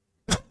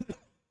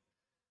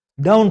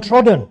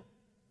downtrodden.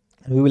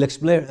 And we will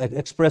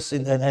express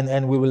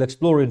and we will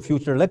explore in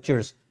future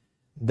lectures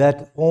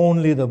that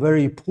only the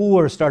very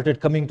poor started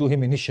coming to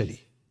him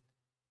initially.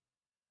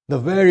 The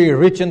very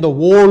rich and the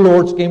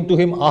warlords came to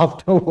him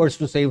afterwards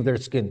to save their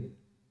skin.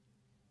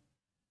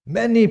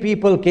 Many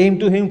people came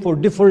to him for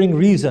differing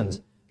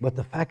reasons, but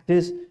the fact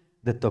is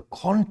that the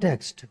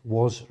context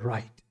was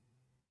right.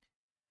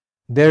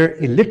 Their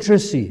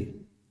illiteracy,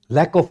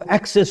 lack of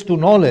access to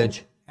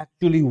knowledge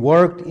actually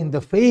worked in the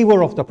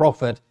favor of the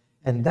Prophet,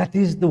 and that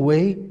is the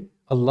way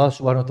Allah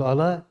subhanahu wa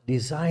ta'ala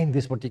designed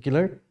this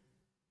particular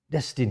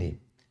destiny.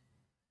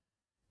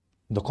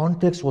 The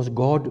context was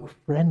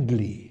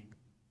God-friendly.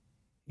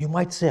 You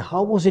might say,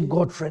 how was it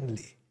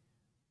God-friendly?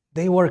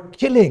 They were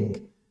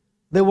killing.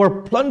 They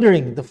were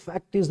plundering. The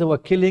fact is they were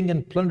killing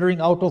and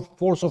plundering out of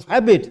force of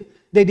habit.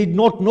 They did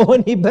not know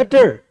any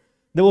better.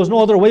 There was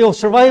no other way of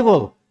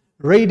survival.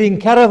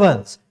 Raiding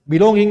caravans,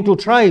 belonging to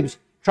tribes,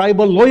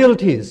 tribal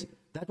loyalties.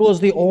 That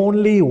was the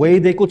only way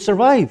they could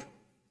survive.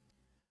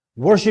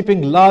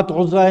 Worshipping Lat,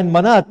 Uzza and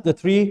Manat, the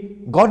three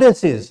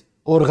goddesses,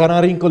 or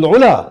Ghanarinkul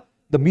Ula,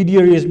 the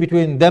mediaries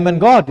between them and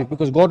God,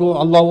 because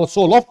Allah was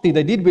so lofty,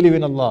 they did believe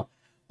in Allah.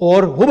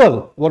 Or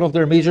Hubal, one of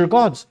their major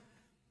gods.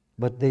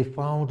 But they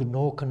found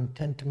no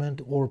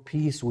contentment or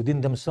peace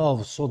within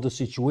themselves, so the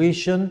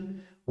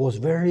situation was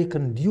very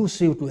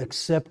conducive to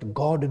accept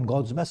God and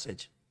God's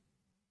message.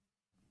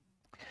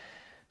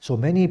 So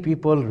many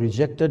people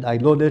rejected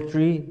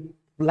idolatry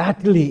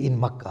flatly in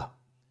Makkah.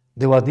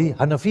 They were the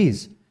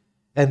Hanafis,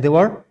 and they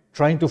were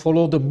trying to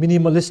follow the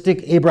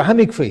minimalistic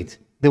Abrahamic faith.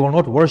 They were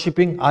not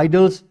worshipping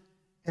idols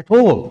at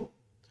all.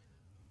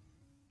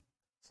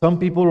 Some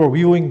people were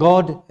viewing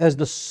God as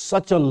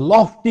such a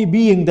lofty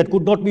being that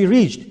could not be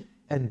reached,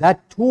 and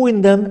that too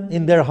in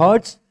their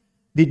hearts,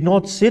 did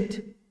not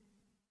sit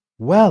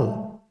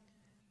well.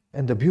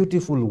 And the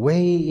beautiful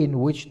way in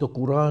which the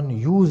Quran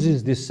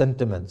uses these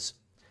sentiments.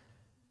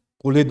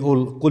 Rahman.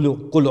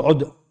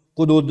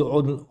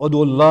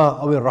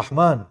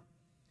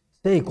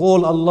 Say,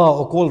 call Allah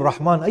or call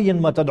Rahman.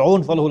 Ayyanma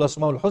tad'un falahu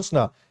al-asma'ul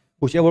husna.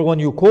 Whichever one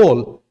you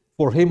call,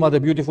 for him are the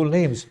beautiful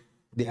names.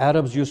 The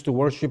Arabs used to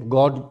worship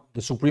God,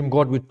 the Supreme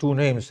God, with two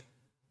names.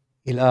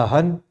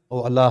 Ilahan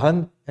or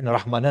Allahan and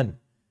Rahmanan.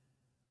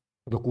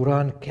 The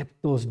Quran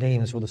kept those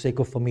names for the sake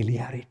of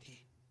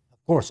familiarity.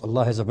 Of course,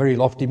 Allah has a very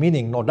lofty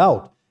meaning, no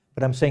doubt.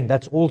 But I'm saying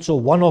that's also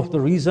one of the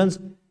reasons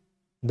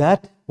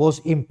that was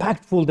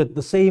impactful, that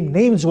the same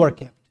names were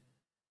kept.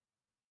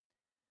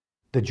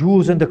 The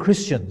Jews and the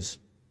Christians.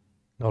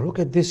 Now look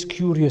at this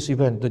curious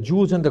event. The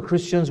Jews and the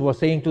Christians were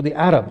saying to the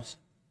Arabs,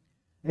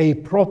 a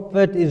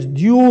prophet is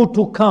due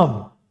to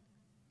come,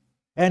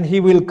 and he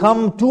will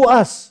come to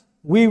us.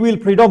 We will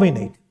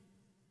predominate.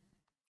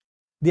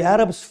 The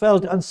Arabs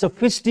felt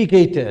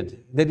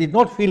unsophisticated. They did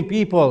not feel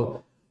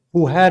people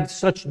who had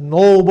such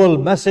noble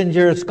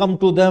messengers come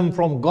to them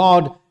from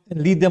God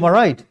and lead them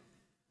aright.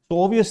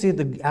 So obviously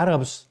the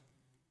Arabs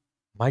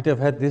might have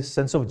had this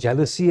sense of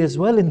jealousy as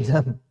well in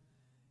them.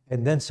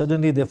 And then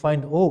suddenly they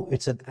find, oh,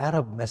 it's an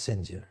Arab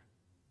messenger.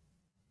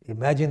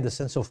 Imagine the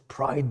sense of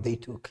pride they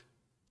took.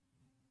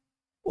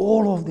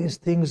 All of these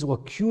things were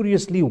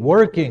curiously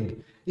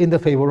working in the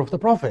favor of the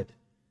Prophet.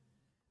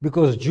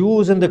 Because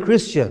Jews and the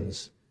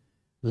Christians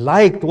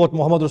liked what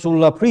Muhammad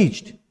Rasulullah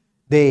preached.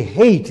 They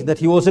hate that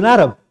he was an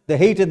Arab. They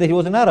hated that he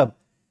was an Arab.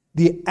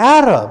 The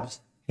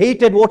Arabs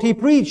hated what he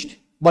preached,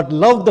 but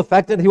loved the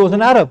fact that he was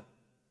an Arab.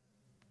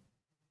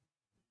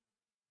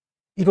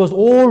 It was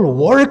all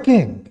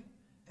working.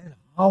 And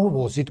how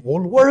was it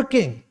all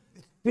working?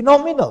 It's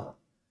phenomenal.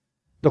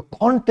 The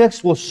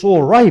context was so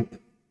ripe.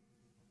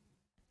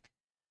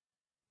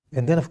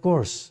 And then, of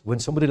course, when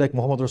somebody like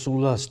Muhammad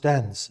Rasulullah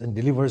stands and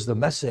delivers the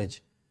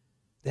message,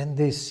 then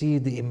they see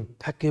the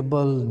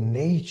impeccable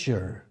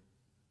nature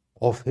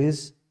of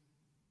his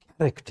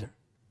character,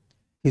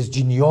 his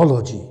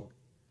genealogy,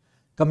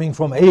 coming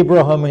from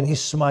Abraham and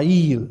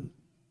Ismail,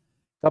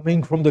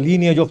 coming from the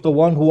lineage of the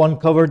one who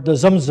uncovered the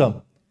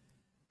Zamzam,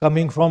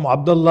 coming from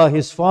Abdullah,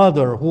 his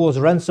father, who was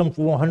ransomed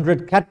for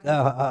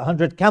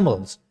 100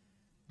 camels,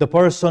 the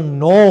person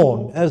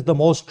known as the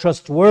most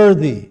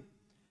trustworthy,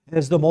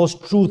 as the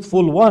most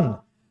truthful one,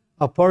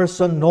 a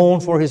person known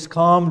for his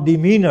calm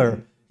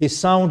demeanor, his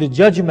sound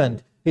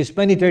judgment, his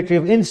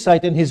penetrative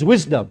insight, and his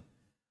wisdom.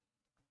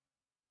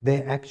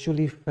 They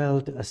actually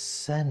felt a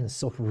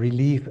sense of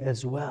relief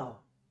as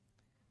well,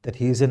 that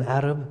he is an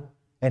Arab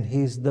and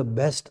he is the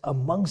best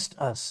amongst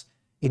us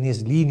in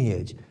his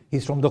lineage.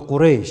 He's from the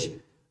Quraysh,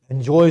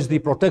 enjoys the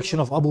protection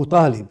of Abu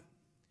Talib.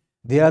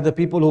 They are the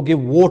people who give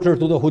water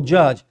to the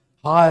Hujjaj,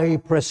 high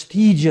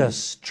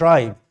prestigious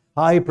tribe,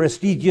 high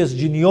prestigious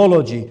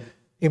genealogy,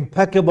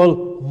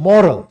 impeccable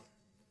moral.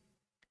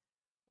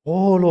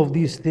 All of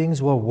these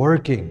things were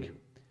working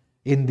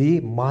in the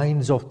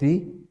minds of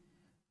the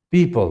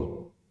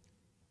people.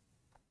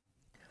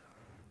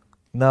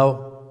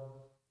 Now,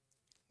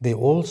 they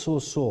also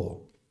saw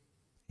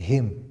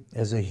him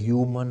as a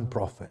human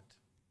prophet.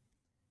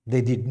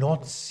 They did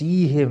not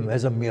see him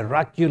as a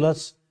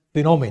miraculous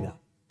phenomena.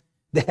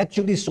 They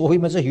actually saw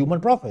him as a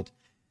human prophet.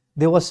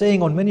 They were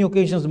saying on many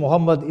occasions,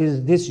 Muhammad,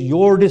 is this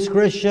your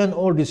discretion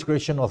or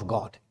discretion of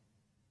God?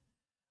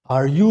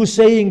 Are you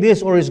saying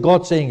this or is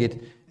God saying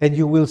it? And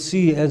you will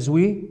see as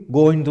we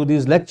go into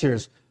these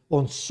lectures,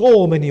 on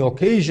so many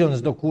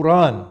occasions the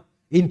Quran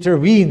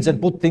intervenes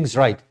and put things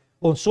right.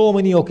 On so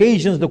many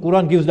occasions the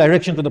Quran gives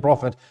direction to the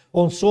Prophet.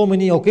 On so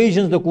many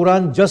occasions the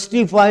Quran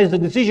justifies the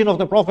decision of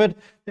the Prophet,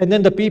 and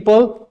then the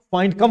people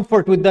find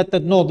comfort with that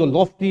no, the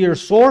loftier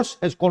source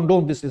has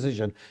condoned this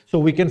decision, so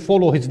we can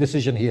follow his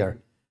decision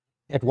here.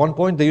 At one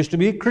point they used to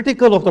be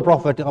critical of the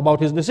Prophet about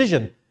his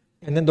decision,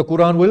 and then the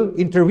Quran will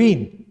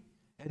intervene.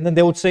 And then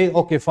they would say,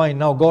 okay, fine,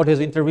 now God has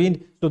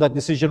intervened, so that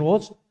decision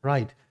was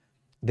right.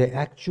 They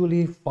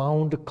actually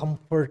found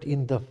comfort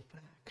in the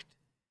fact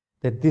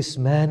that this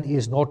man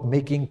is not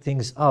making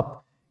things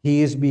up.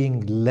 He is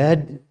being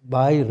led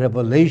by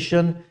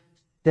revelation,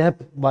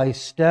 step by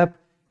step,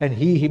 and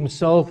he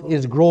himself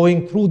is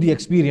growing through the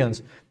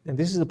experience. And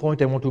this is the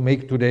point I want to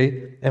make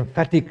today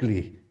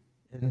emphatically,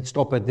 and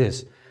stop at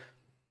this.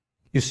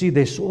 You see,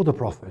 they saw the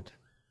Prophet.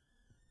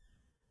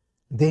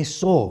 They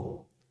saw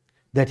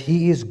that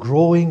he is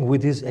growing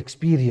with his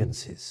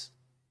experiences.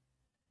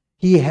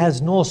 He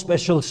has no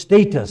special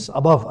status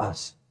above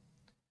us.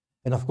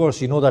 And of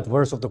course, you know that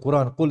verse of the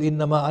Quran, قُلْ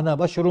إِنَّمَا أَنَا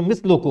بَشَرٌ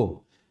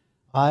مِثْلُكُمْ.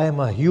 I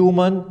am a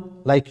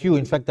human like you.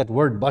 In fact, that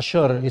word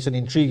bashar is an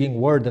intriguing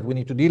word that we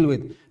need to deal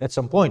with at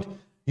some point.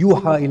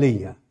 يُوحَى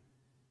إِلَيَّ.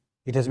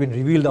 It has been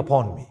revealed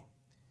upon me.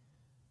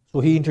 So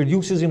he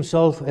introduces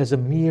himself as a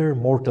mere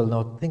mortal.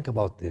 Now think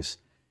about this.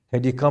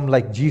 Had he come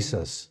like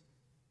Jesus,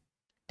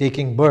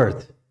 taking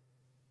birth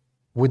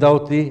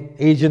without the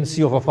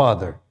agency of a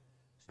father,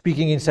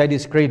 speaking inside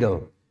his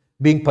cradle,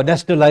 being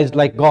pedestalized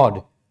like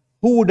God,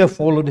 who would have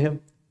followed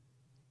him?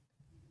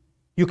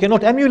 You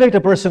cannot emulate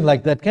a person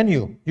like that, can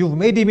you? You've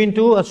made him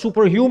into a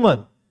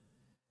superhuman.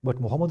 But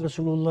Muhammad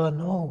Rasulullah,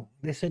 no.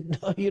 They said,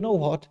 no, you know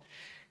what?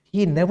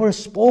 He never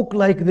spoke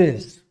like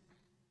this.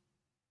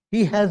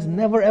 He has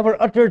never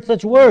ever uttered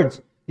such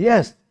words.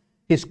 Yes,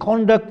 his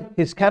conduct,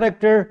 his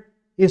character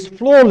is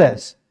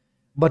flawless.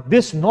 But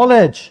this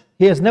knowledge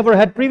he has never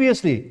had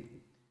previously.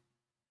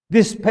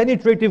 This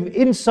penetrative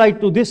insight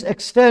to this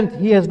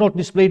extent he has not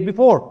displayed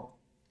before.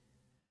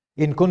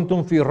 In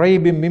kuntum fi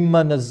raybin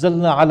mimma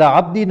nazzalna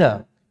ala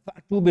abdina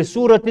fa'tu bi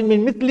suratin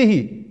min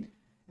mithlihi.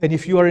 And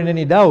if you are in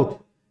any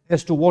doubt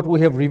as to what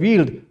we have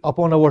revealed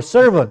upon our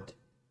servant,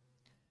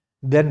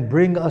 then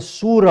bring a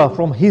surah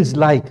from his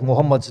like,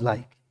 Muhammad's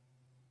like,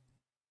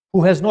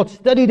 who has not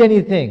studied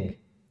anything.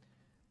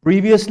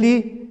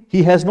 Previously,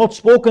 he has not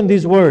spoken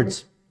these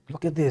words.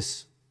 Look at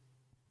this.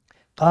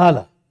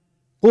 Qala,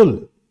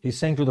 qul. He's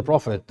saying to the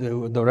Prophet,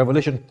 the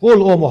revelation,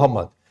 qul, O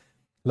Muhammad,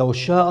 law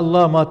sha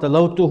Allah ma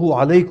talawtuhu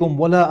alaykum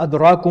wala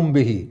adrakum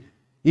bihi.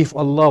 If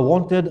Allah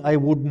wanted, I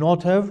would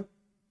not have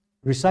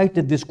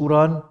recited this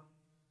Quran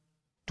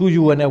to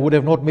you, and I would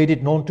have not made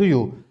it known to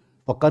you.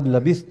 فَقَدْ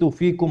لَبِثْتُ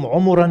فِيكُمْ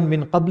عُمُرًا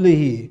مِنْ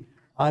قَبْلِهِ.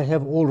 I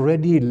have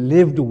already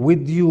lived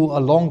with you a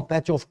long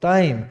patch of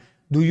time.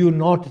 Do you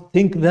not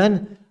think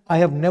then I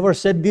have never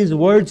said these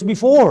words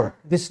before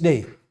this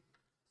day?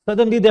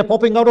 Suddenly they're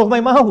popping out of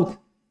my mouth.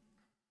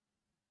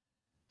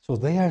 So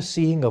they are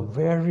seeing a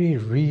very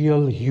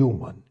real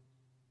human,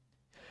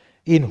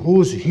 in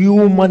whose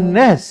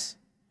humanness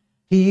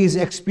he is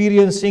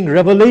experiencing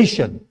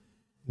revelation.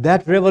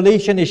 That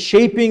revelation is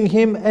shaping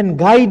him and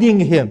guiding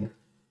him.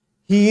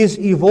 He is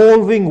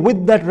evolving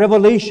with that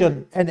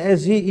revelation, and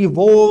as he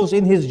evolves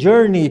in his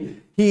journey,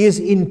 he is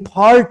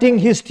imparting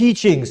his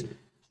teachings.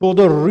 So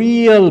the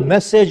real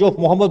message of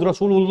Muhammad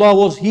Rasulullah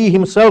was he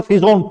himself,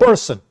 his own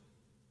person.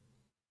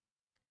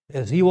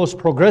 As he was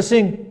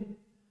progressing,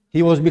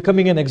 he was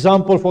becoming an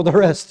example for the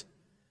rest.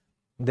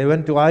 They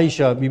went to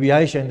Aisha, Bibi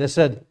Aisha, and they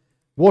said,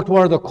 what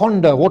was the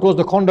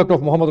conduct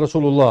of Muhammad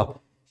Rasulullah?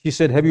 She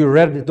said, have you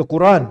read the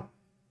Quran?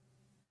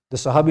 The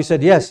Sahabi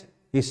said, yes.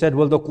 He said,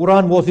 well, the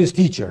Quran was his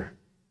teacher.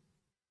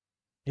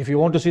 If you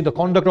want to see the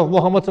conduct of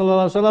Muhammad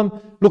sallallahu alaihi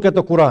wasallam, look at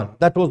the Quran.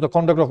 That was the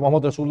conduct of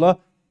Muhammad Rasulullah.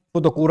 So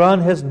the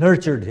Quran has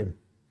nurtured him.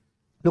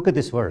 Look at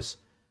this verse.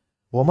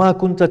 وَمَا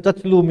كُنْتَ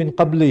تَتْلُو مِنْ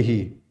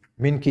قَبْلِهِ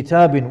مِنْ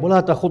كِتَابٍ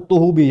وَلَا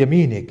تَخُطُّهُ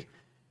بِيَمِينِكَ.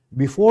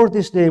 Before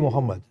this day,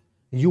 Muhammad,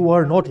 you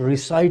are not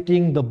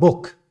reciting the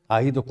book,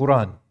 i.e. the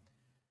Quran,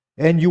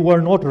 and you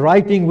are not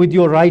writing with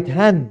your right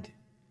hand.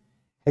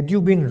 Had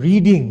you been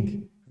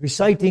reading,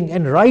 reciting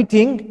and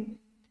writing,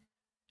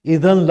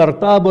 إِذَنْ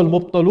لَارْتَابَ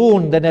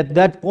الْمُبْطَلُونَ, then at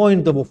that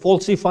point the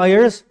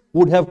falsifiers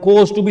would have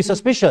cause to be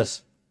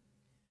suspicious.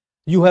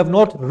 You have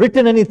not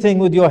written anything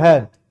with your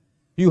hand.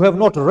 You have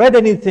not read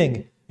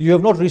anything. You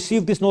have not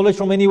received this knowledge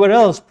from anywhere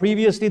else.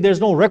 Previously, there's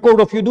no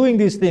record of you doing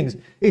these things.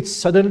 It's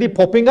suddenly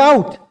popping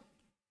out.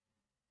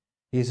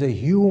 He's a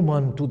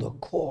human to the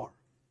core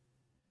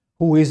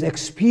who is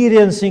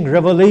experiencing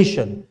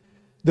revelation.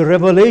 The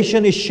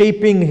revelation is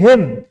shaping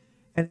him.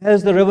 And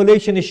as the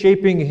revelation is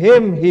shaping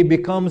him, he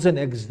becomes an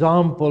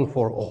example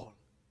for all.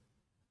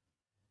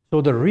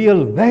 So the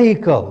real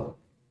vehicle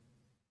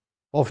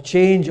of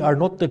change are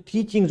not the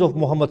teachings of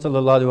Muhammad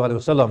sallallahu alaihi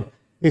wasallam.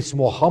 It's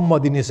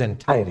Muhammad in his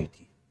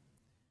entirety.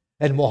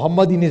 And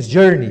Muhammad in his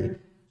journey.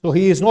 So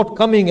he is not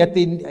coming at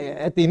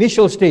the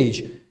initial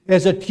stage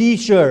as a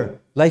teacher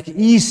like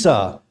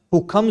Isa,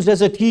 who comes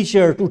as a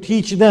teacher to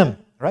teach them.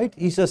 Right?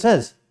 Isa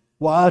says,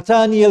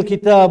 وَآتَانِيَ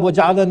الْكِتَابَ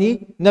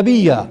وَجَعَلَنِي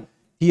نَبِيًّا.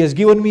 He has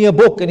given me a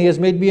book and he has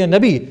made me a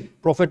Nabi.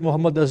 Prophet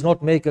Muhammad does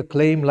not make a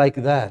claim like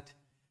that.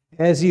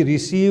 As he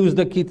receives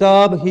the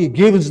kitab, he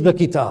gives the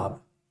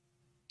kitab.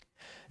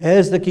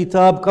 As the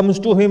kitab comes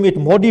to him, it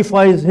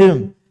modifies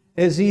him.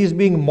 As he is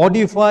being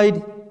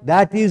modified,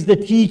 that is the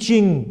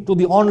teaching to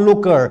the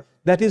onlooker.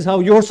 That is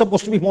how you're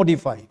supposed to be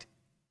modified.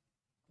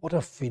 What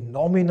a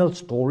phenomenal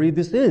story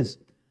this is.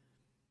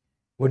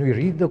 When we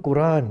read the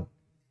Quran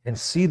and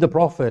see the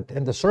Prophet,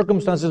 and the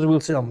circumstances will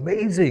say,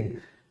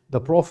 amazing. The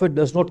Prophet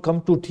does not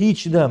come to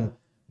teach them.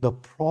 The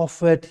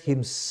Prophet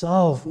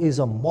himself is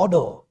a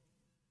model.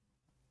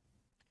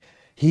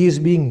 He is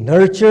being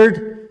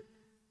nurtured,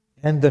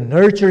 and the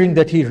nurturing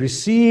that he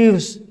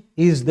receives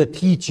is the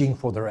teaching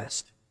for the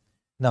rest.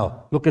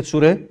 Now, look at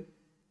Surah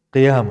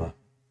Qiyamah.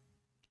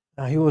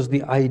 Now, he was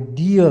the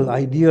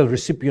ideal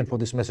recipient for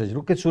this message.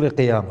 Look at Surah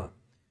Qiyamah.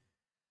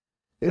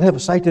 I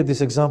have cited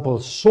this example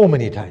so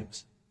many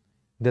times,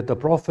 that the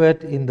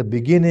Prophet in the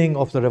beginning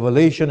of the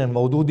revelation, and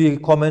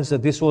Maududi comments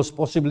that this was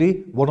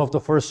possibly one of the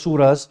first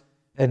surahs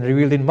and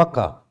revealed in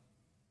Makkah,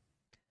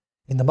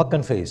 in the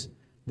Meccan phase,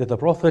 that the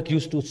Prophet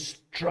used to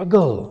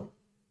struggle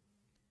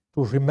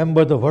to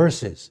remember the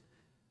verses.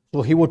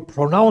 So he would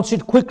pronounce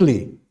it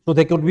quickly so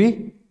they could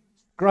be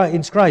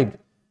inscribed.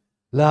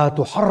 لا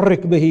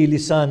تحرك به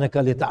لسانك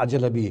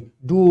لتعجل به.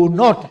 Do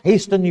not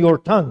hasten your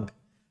tongue.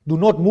 Do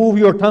not move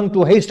your tongue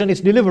to hasten its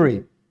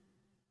delivery.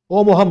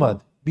 O Muhammad,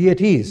 be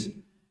at ease.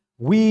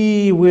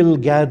 We will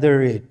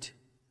gather it.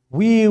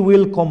 We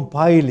will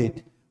compile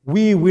it.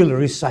 We will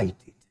recite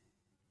it.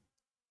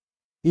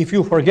 If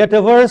you forget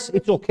a verse,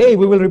 it's okay.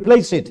 We will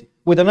replace it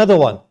with another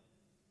one.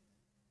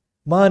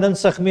 ما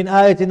ننسخ من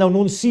آية أو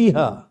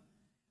ننسيها.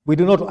 We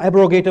do not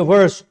abrogate a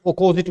verse or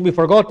cause it to be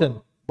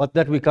forgotten, but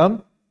that we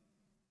come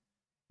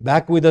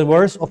back with a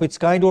verse of its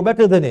kind or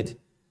better than it.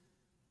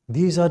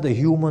 These are the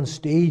human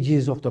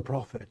stages of the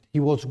Prophet.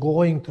 He was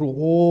going through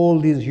all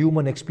these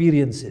human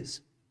experiences.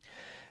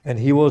 And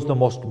he was the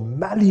most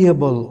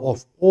malleable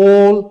of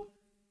all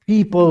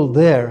people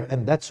there.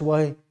 And that's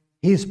why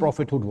his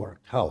prophethood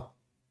worked. How?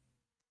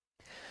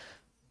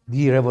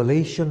 The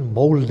revelation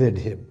molded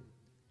him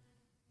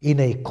in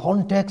a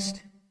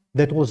context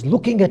that was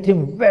looking at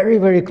him very,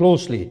 very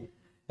closely.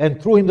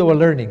 And through him they were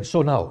learning.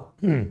 So now,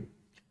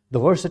 the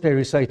verse that I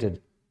recited,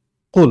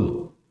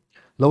 قُلْ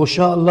لَوْ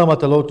شَاءَ اللَّهُ مَا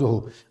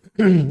تَلَوْتُهُ.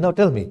 Now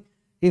tell me,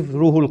 if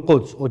Ruhul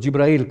Quds or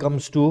Jibrail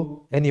comes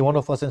to any one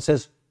of us and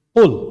says,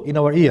 قُلْ in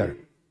our ear,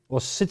 or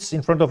sits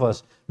in front of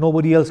us,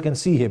 nobody else can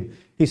see him.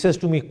 He says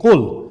to me,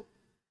 قُلْ,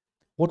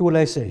 what will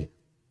I say?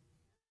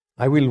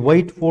 I will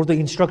wait for the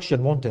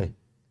instruction, won't I?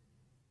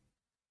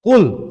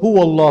 قُلْ هُوَ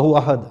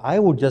اللَّهُ أَحَدٌ. I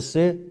would just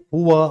say,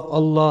 هُوَ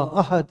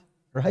Allah أَحَدٌ,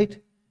 right?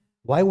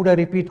 Why would I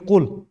repeat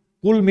قُلْ?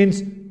 قُلْ means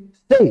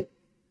say.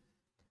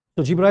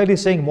 So Jibrail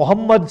is saying,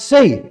 Muhammad,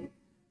 say.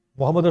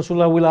 Muhammad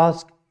Rasulullah will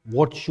ask,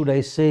 what should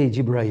I say,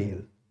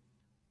 Jibrail?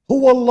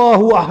 هُوَ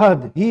اللَّهُ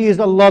أَحَدٌ. He is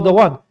Allah the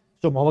One.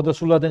 So Muhammad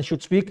Rasulullah then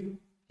should speak,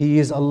 He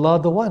is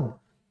Allah the One.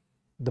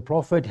 The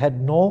Prophet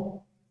had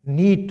no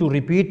need to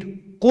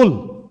repeat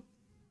Qul,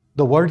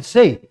 the word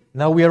say.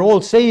 Now we are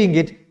all saying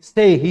it,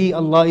 say He,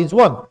 Allah is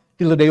One.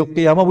 Till the day of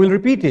Qiyamah we'll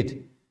repeat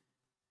it.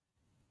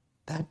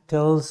 That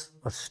tells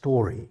a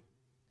story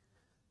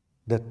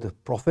that the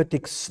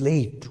prophetic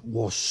slate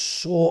was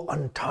so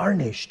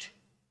untarnished,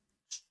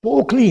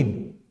 so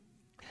clean.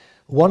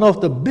 One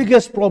of the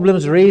biggest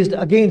problems raised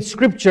against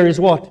scripture is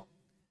what?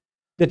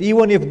 That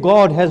even if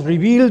God has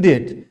revealed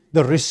it,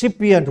 the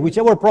recipient,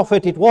 whichever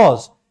prophet it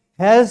was,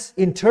 has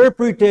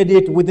interpreted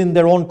it within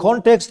their own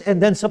context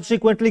and then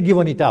subsequently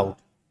given it out.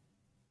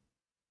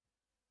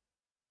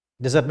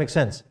 Does that make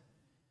sense?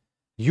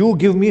 You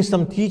give me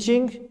some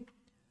teaching,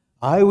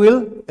 I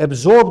will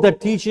absorb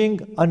that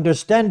teaching,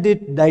 understand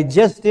it,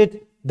 digest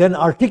it, then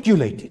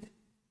articulate it.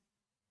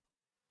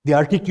 The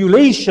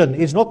articulation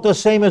is not the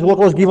same as what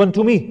was given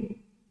to me.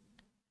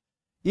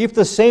 If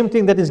the same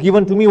thing that is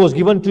given to me was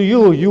given to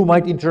you, you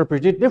might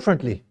interpret it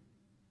differently.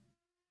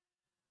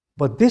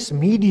 But this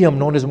medium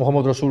known as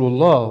Muhammad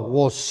Rasulullah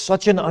was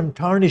such an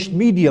untarnished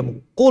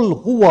medium.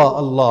 Qul huwa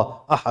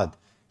Allah ahad.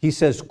 He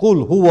says,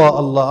 Qul huwa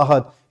Allah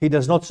ahad. He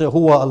does not say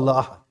huwa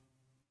Allah ahad.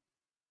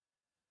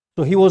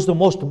 So he was the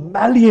most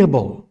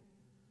malleable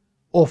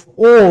of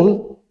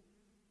all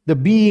the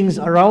beings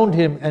around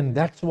him, and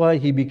that's why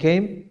he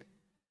became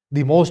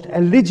the most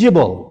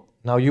eligible.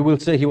 Now you will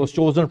say he was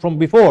chosen from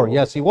before.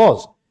 Yes, he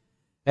was.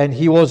 And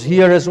he was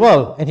here as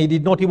well. And he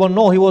did not even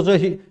know he was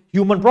a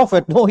human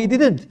prophet. No, he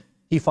didn't.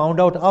 He found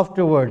out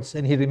afterwards,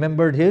 and he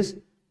remembered his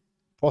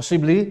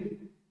possibly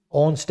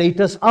own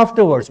status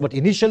afterwards. But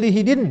initially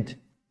he didn't.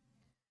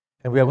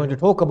 And we are going to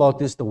talk about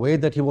this, the way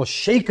that he was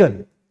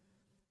shaken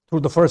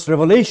through the first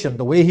revelation.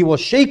 The way he was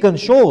shaken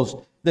shows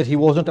that he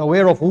wasn't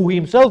aware of who he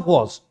himself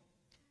was.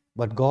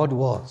 But God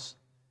was.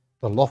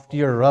 The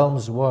loftier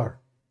realms were.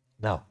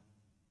 Now,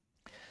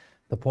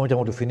 the point I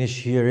want to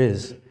finish here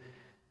is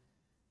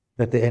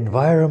that the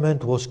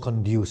environment was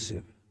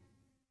conducive.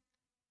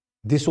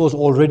 This was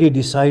already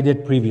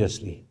decided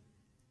previously.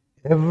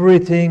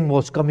 Everything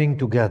was coming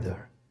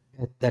together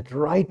at that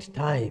right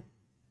time.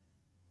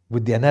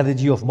 With the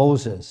analogy of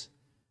Moses,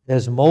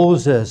 as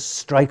Moses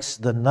strikes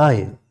the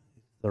Nile,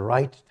 the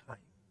right time,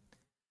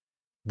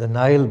 the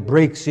Nile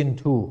breaks in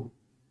two.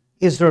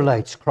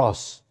 Israelites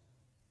cross.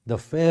 The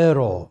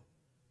Pharaoh,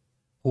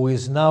 who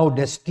is now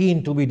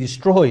destined to be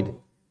destroyed,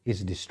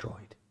 is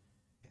destroyed.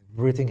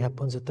 Everything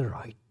happens at the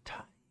right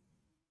time.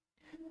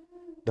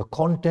 The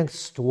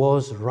context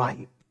was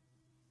ripe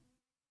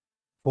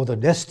for the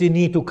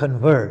destiny to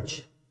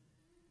converge.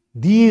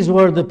 These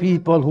were the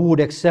people who would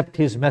accept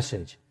his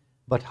message.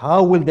 But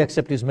how will they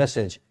accept his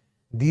message?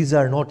 These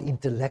are not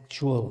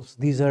intellectuals.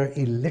 These are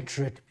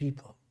illiterate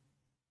people.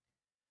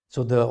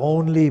 So the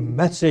only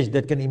message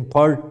that can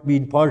be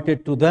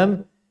imparted to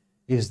them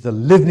is the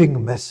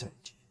living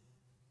message.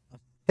 A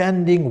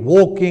standing,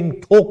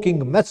 walking,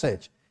 talking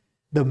message.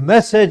 The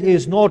message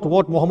is not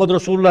what Muhammad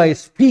Rasulullah is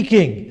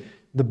speaking.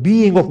 The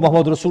being of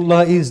Muhammad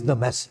Rasulullah is the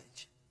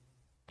message.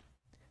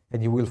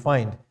 And you will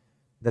find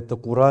that the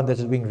Quran that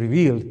is being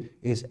revealed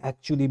is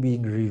actually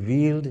being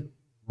revealed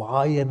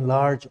by and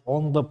large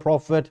on the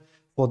Prophet,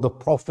 for the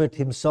Prophet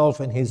himself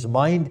and his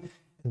mind,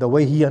 and the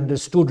way he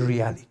understood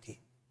reality.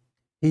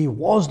 He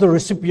was the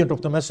recipient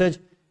of the message,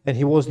 and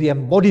he was the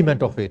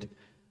embodiment of it.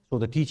 So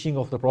the teaching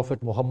of the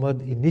Prophet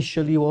Muhammad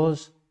initially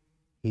was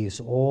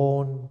his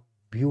own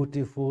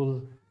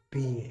beautiful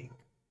being.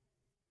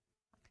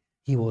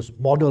 He was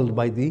modeled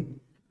by the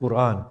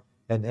Quran,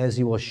 and as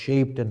he was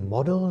shaped and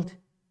modeled,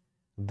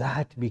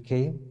 that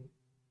became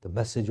the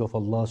message of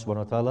Allah subhanahu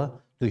wa ta'ala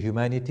to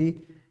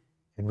humanity.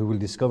 And we will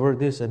discover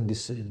this and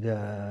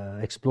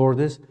explore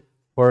this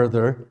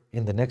further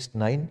in the next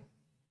 9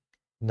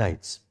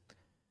 nights.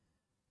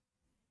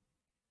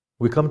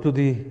 We come to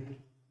the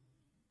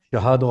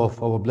Shahada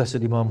of our blessed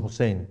Imam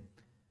Hussein,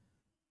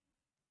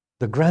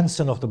 the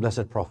grandson of the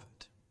blessed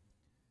Prophet.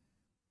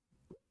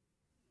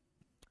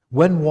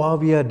 When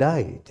Muawiyah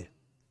died,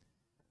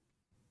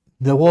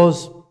 there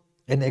was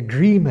an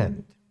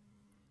agreement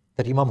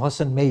that Imam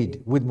Hassan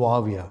made with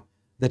Muawiyah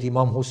that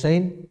Imam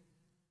Hussein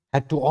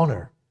had to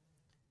honor,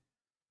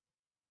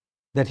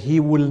 that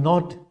he will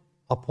not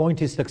appoint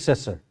his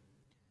successor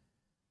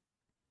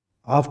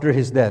after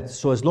his death.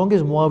 So as long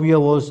as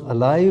Muawiyah was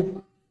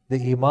alive,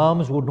 the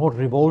Imams would not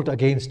revolt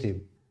against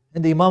him.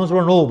 And the Imams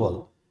were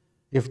noble.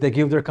 If they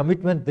give their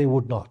commitment, they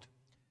would not.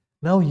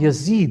 Now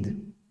Yazid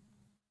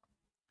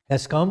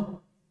has come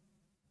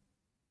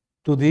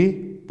to the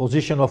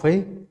position of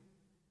a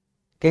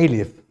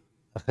caliph,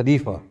 a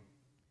khalifa.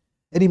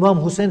 And Imam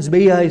Hussein's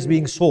bay'ah is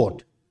being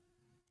sought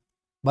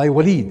by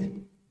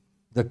Walid,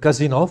 the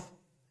cousin of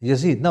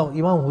Yazid. Now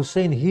Imam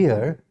Hussein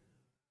here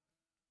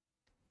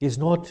is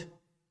not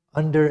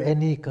under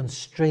any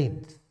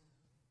constraint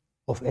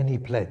of any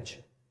pledge.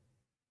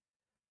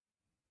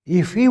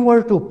 If he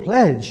were to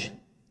pledge,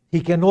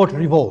 he cannot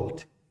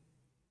revolt.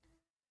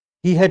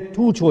 He had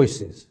two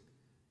choices,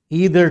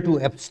 either to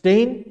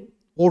abstain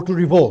or to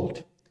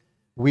revolt.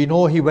 We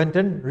know he went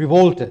and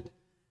revolted,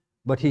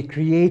 but he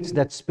creates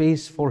that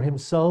space for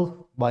himself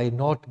by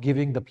not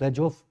giving the pledge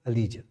of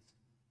allegiance.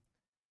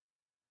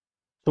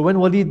 So when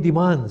Walid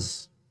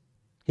demands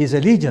his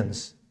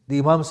allegiance, the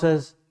Imam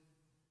says,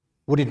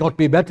 would it not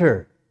be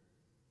better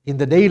in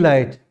the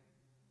daylight,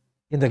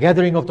 in the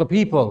gathering of the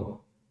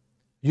people,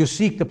 you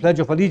seek the pledge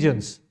of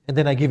allegiance and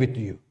then I give it to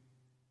you?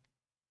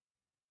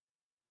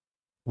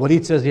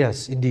 Walid says,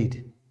 yes,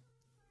 indeed.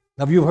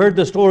 Now you've heard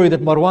the story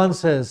that Marwan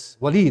says,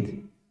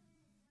 Walid,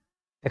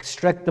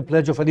 extract the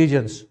pledge of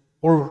allegiance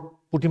or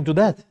put him to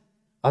death.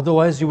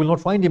 Otherwise you will not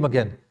find him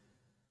again.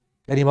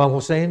 And Imam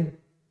Hussein,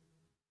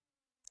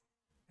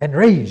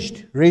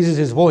 enraged, raises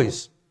his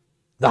voice.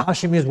 The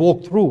Hashimis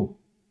walk through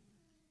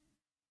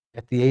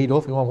at the aid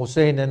of Imam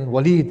Hussein, and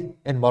Walid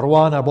and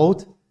Marwan are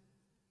both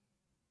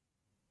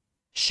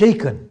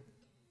shaken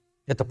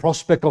at the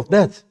prospect of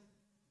death.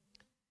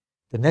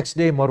 The next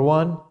day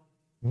Marwan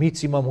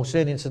meets Imam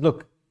Hussein and says,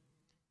 look,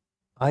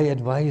 I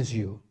advise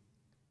you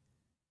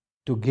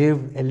to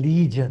give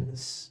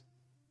allegiance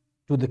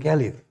to the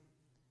Caliph.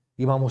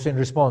 Imam Hussein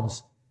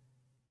responds,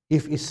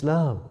 if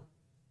Islam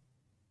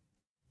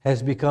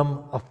has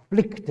become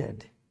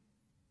afflicted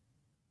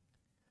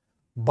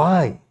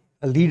by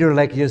a leader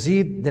like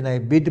Yazid, then I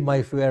bid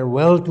my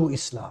farewell to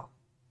Islam.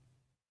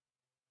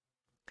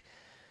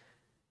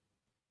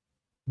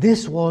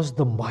 This was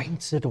the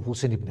mindset of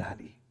Hussein ibn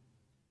Ali.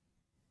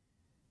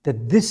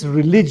 That this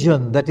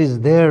religion that is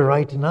there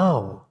right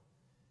now,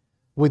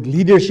 with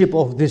leadership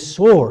of this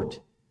sort,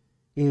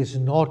 is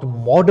not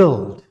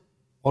modeled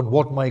on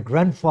what my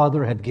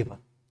grandfather had given.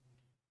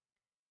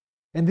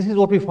 And this is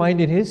what we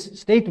find in his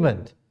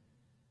statement.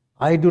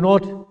 I do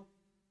not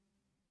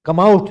come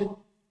out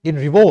in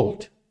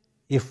revolt,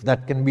 if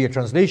that can be a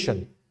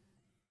translation,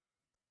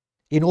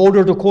 in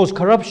order to cause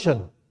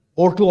corruption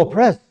or to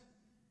oppress.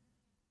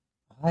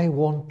 I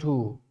want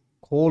to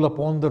call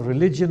upon the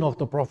religion of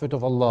the Prophet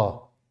of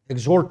Allah,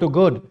 exhort to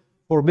good,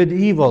 forbid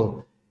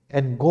evil,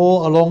 and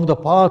go along the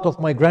path of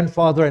my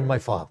grandfather and my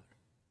father.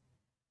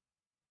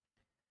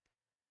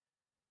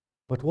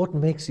 But what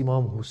makes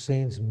Imam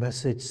Hussein's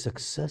message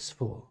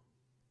successful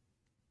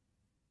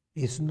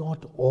is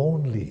not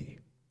only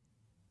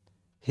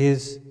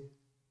his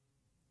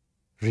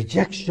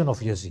rejection of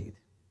Yazid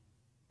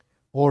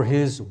or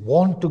his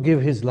want to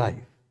give his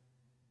life,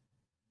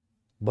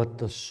 but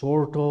the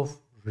sort of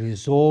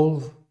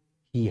resolve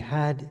he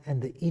had and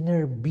the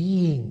inner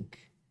being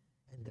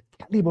and the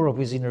caliber of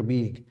his inner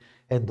being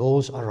and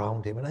those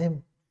around him. And I am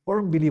a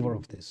firm believer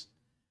of this,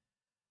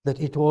 that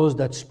it was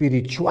that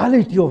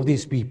spirituality of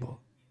these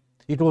people,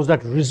 it was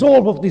that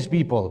resolve of these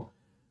people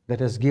that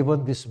has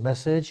given this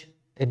message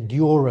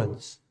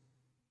endurance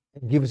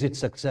and gives it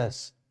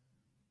success.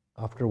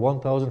 After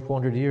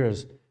 1,400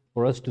 years,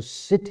 for us to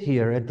sit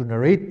here and to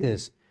narrate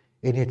this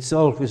in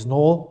itself is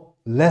no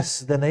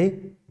less than a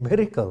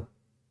miracle,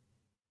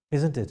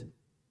 isn't it?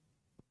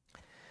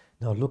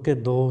 Now look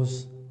at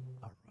those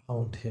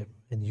around him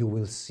and you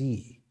will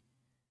see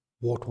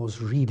what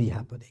was really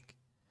happening.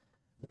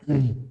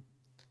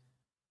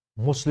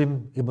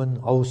 Muslim ibn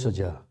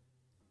Awsaja,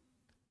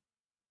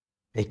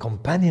 a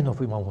companion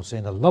of Imam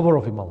Hussein, a lover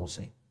of Imam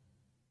Hussein,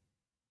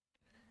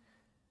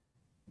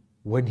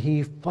 when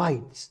he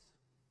fights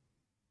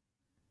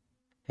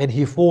and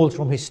he falls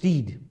from his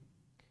steed,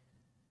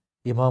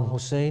 Imam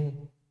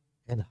Hussein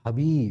and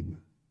Habib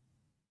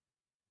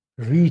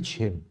reach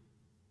him.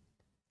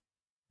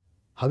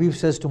 Habib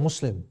says to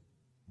Muslim,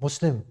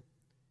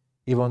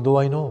 even though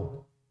I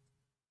know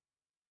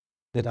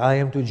that I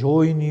am to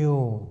join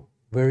you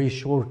very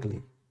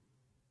shortly,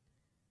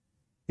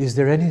 is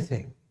there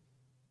anything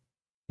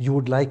you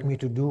would like me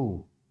to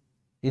do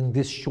in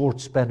this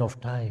short span of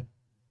time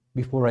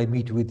before I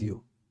meet with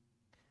you?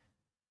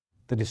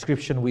 The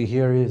description we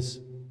hear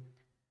is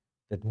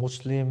that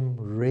Muslim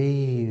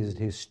raised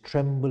his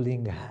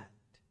trembling hand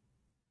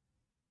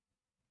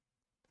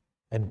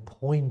and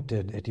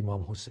pointed at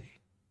Imam Hussein.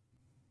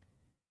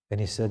 And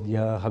he said,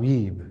 Ya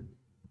Habib,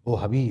 O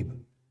Habib,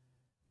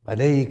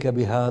 alayka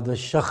bihada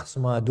shakhs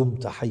ma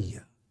dumta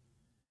hayya.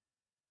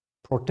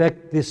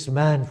 Protect this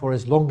man for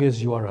as long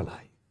as you are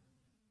alive.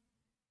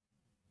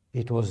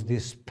 It was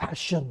this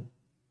passion,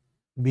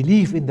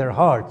 belief in their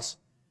hearts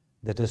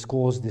that has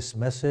caused this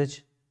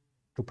message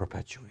to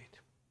perpetuate.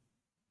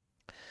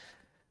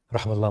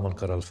 Rahmallah man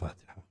qara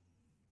al-Fatiha.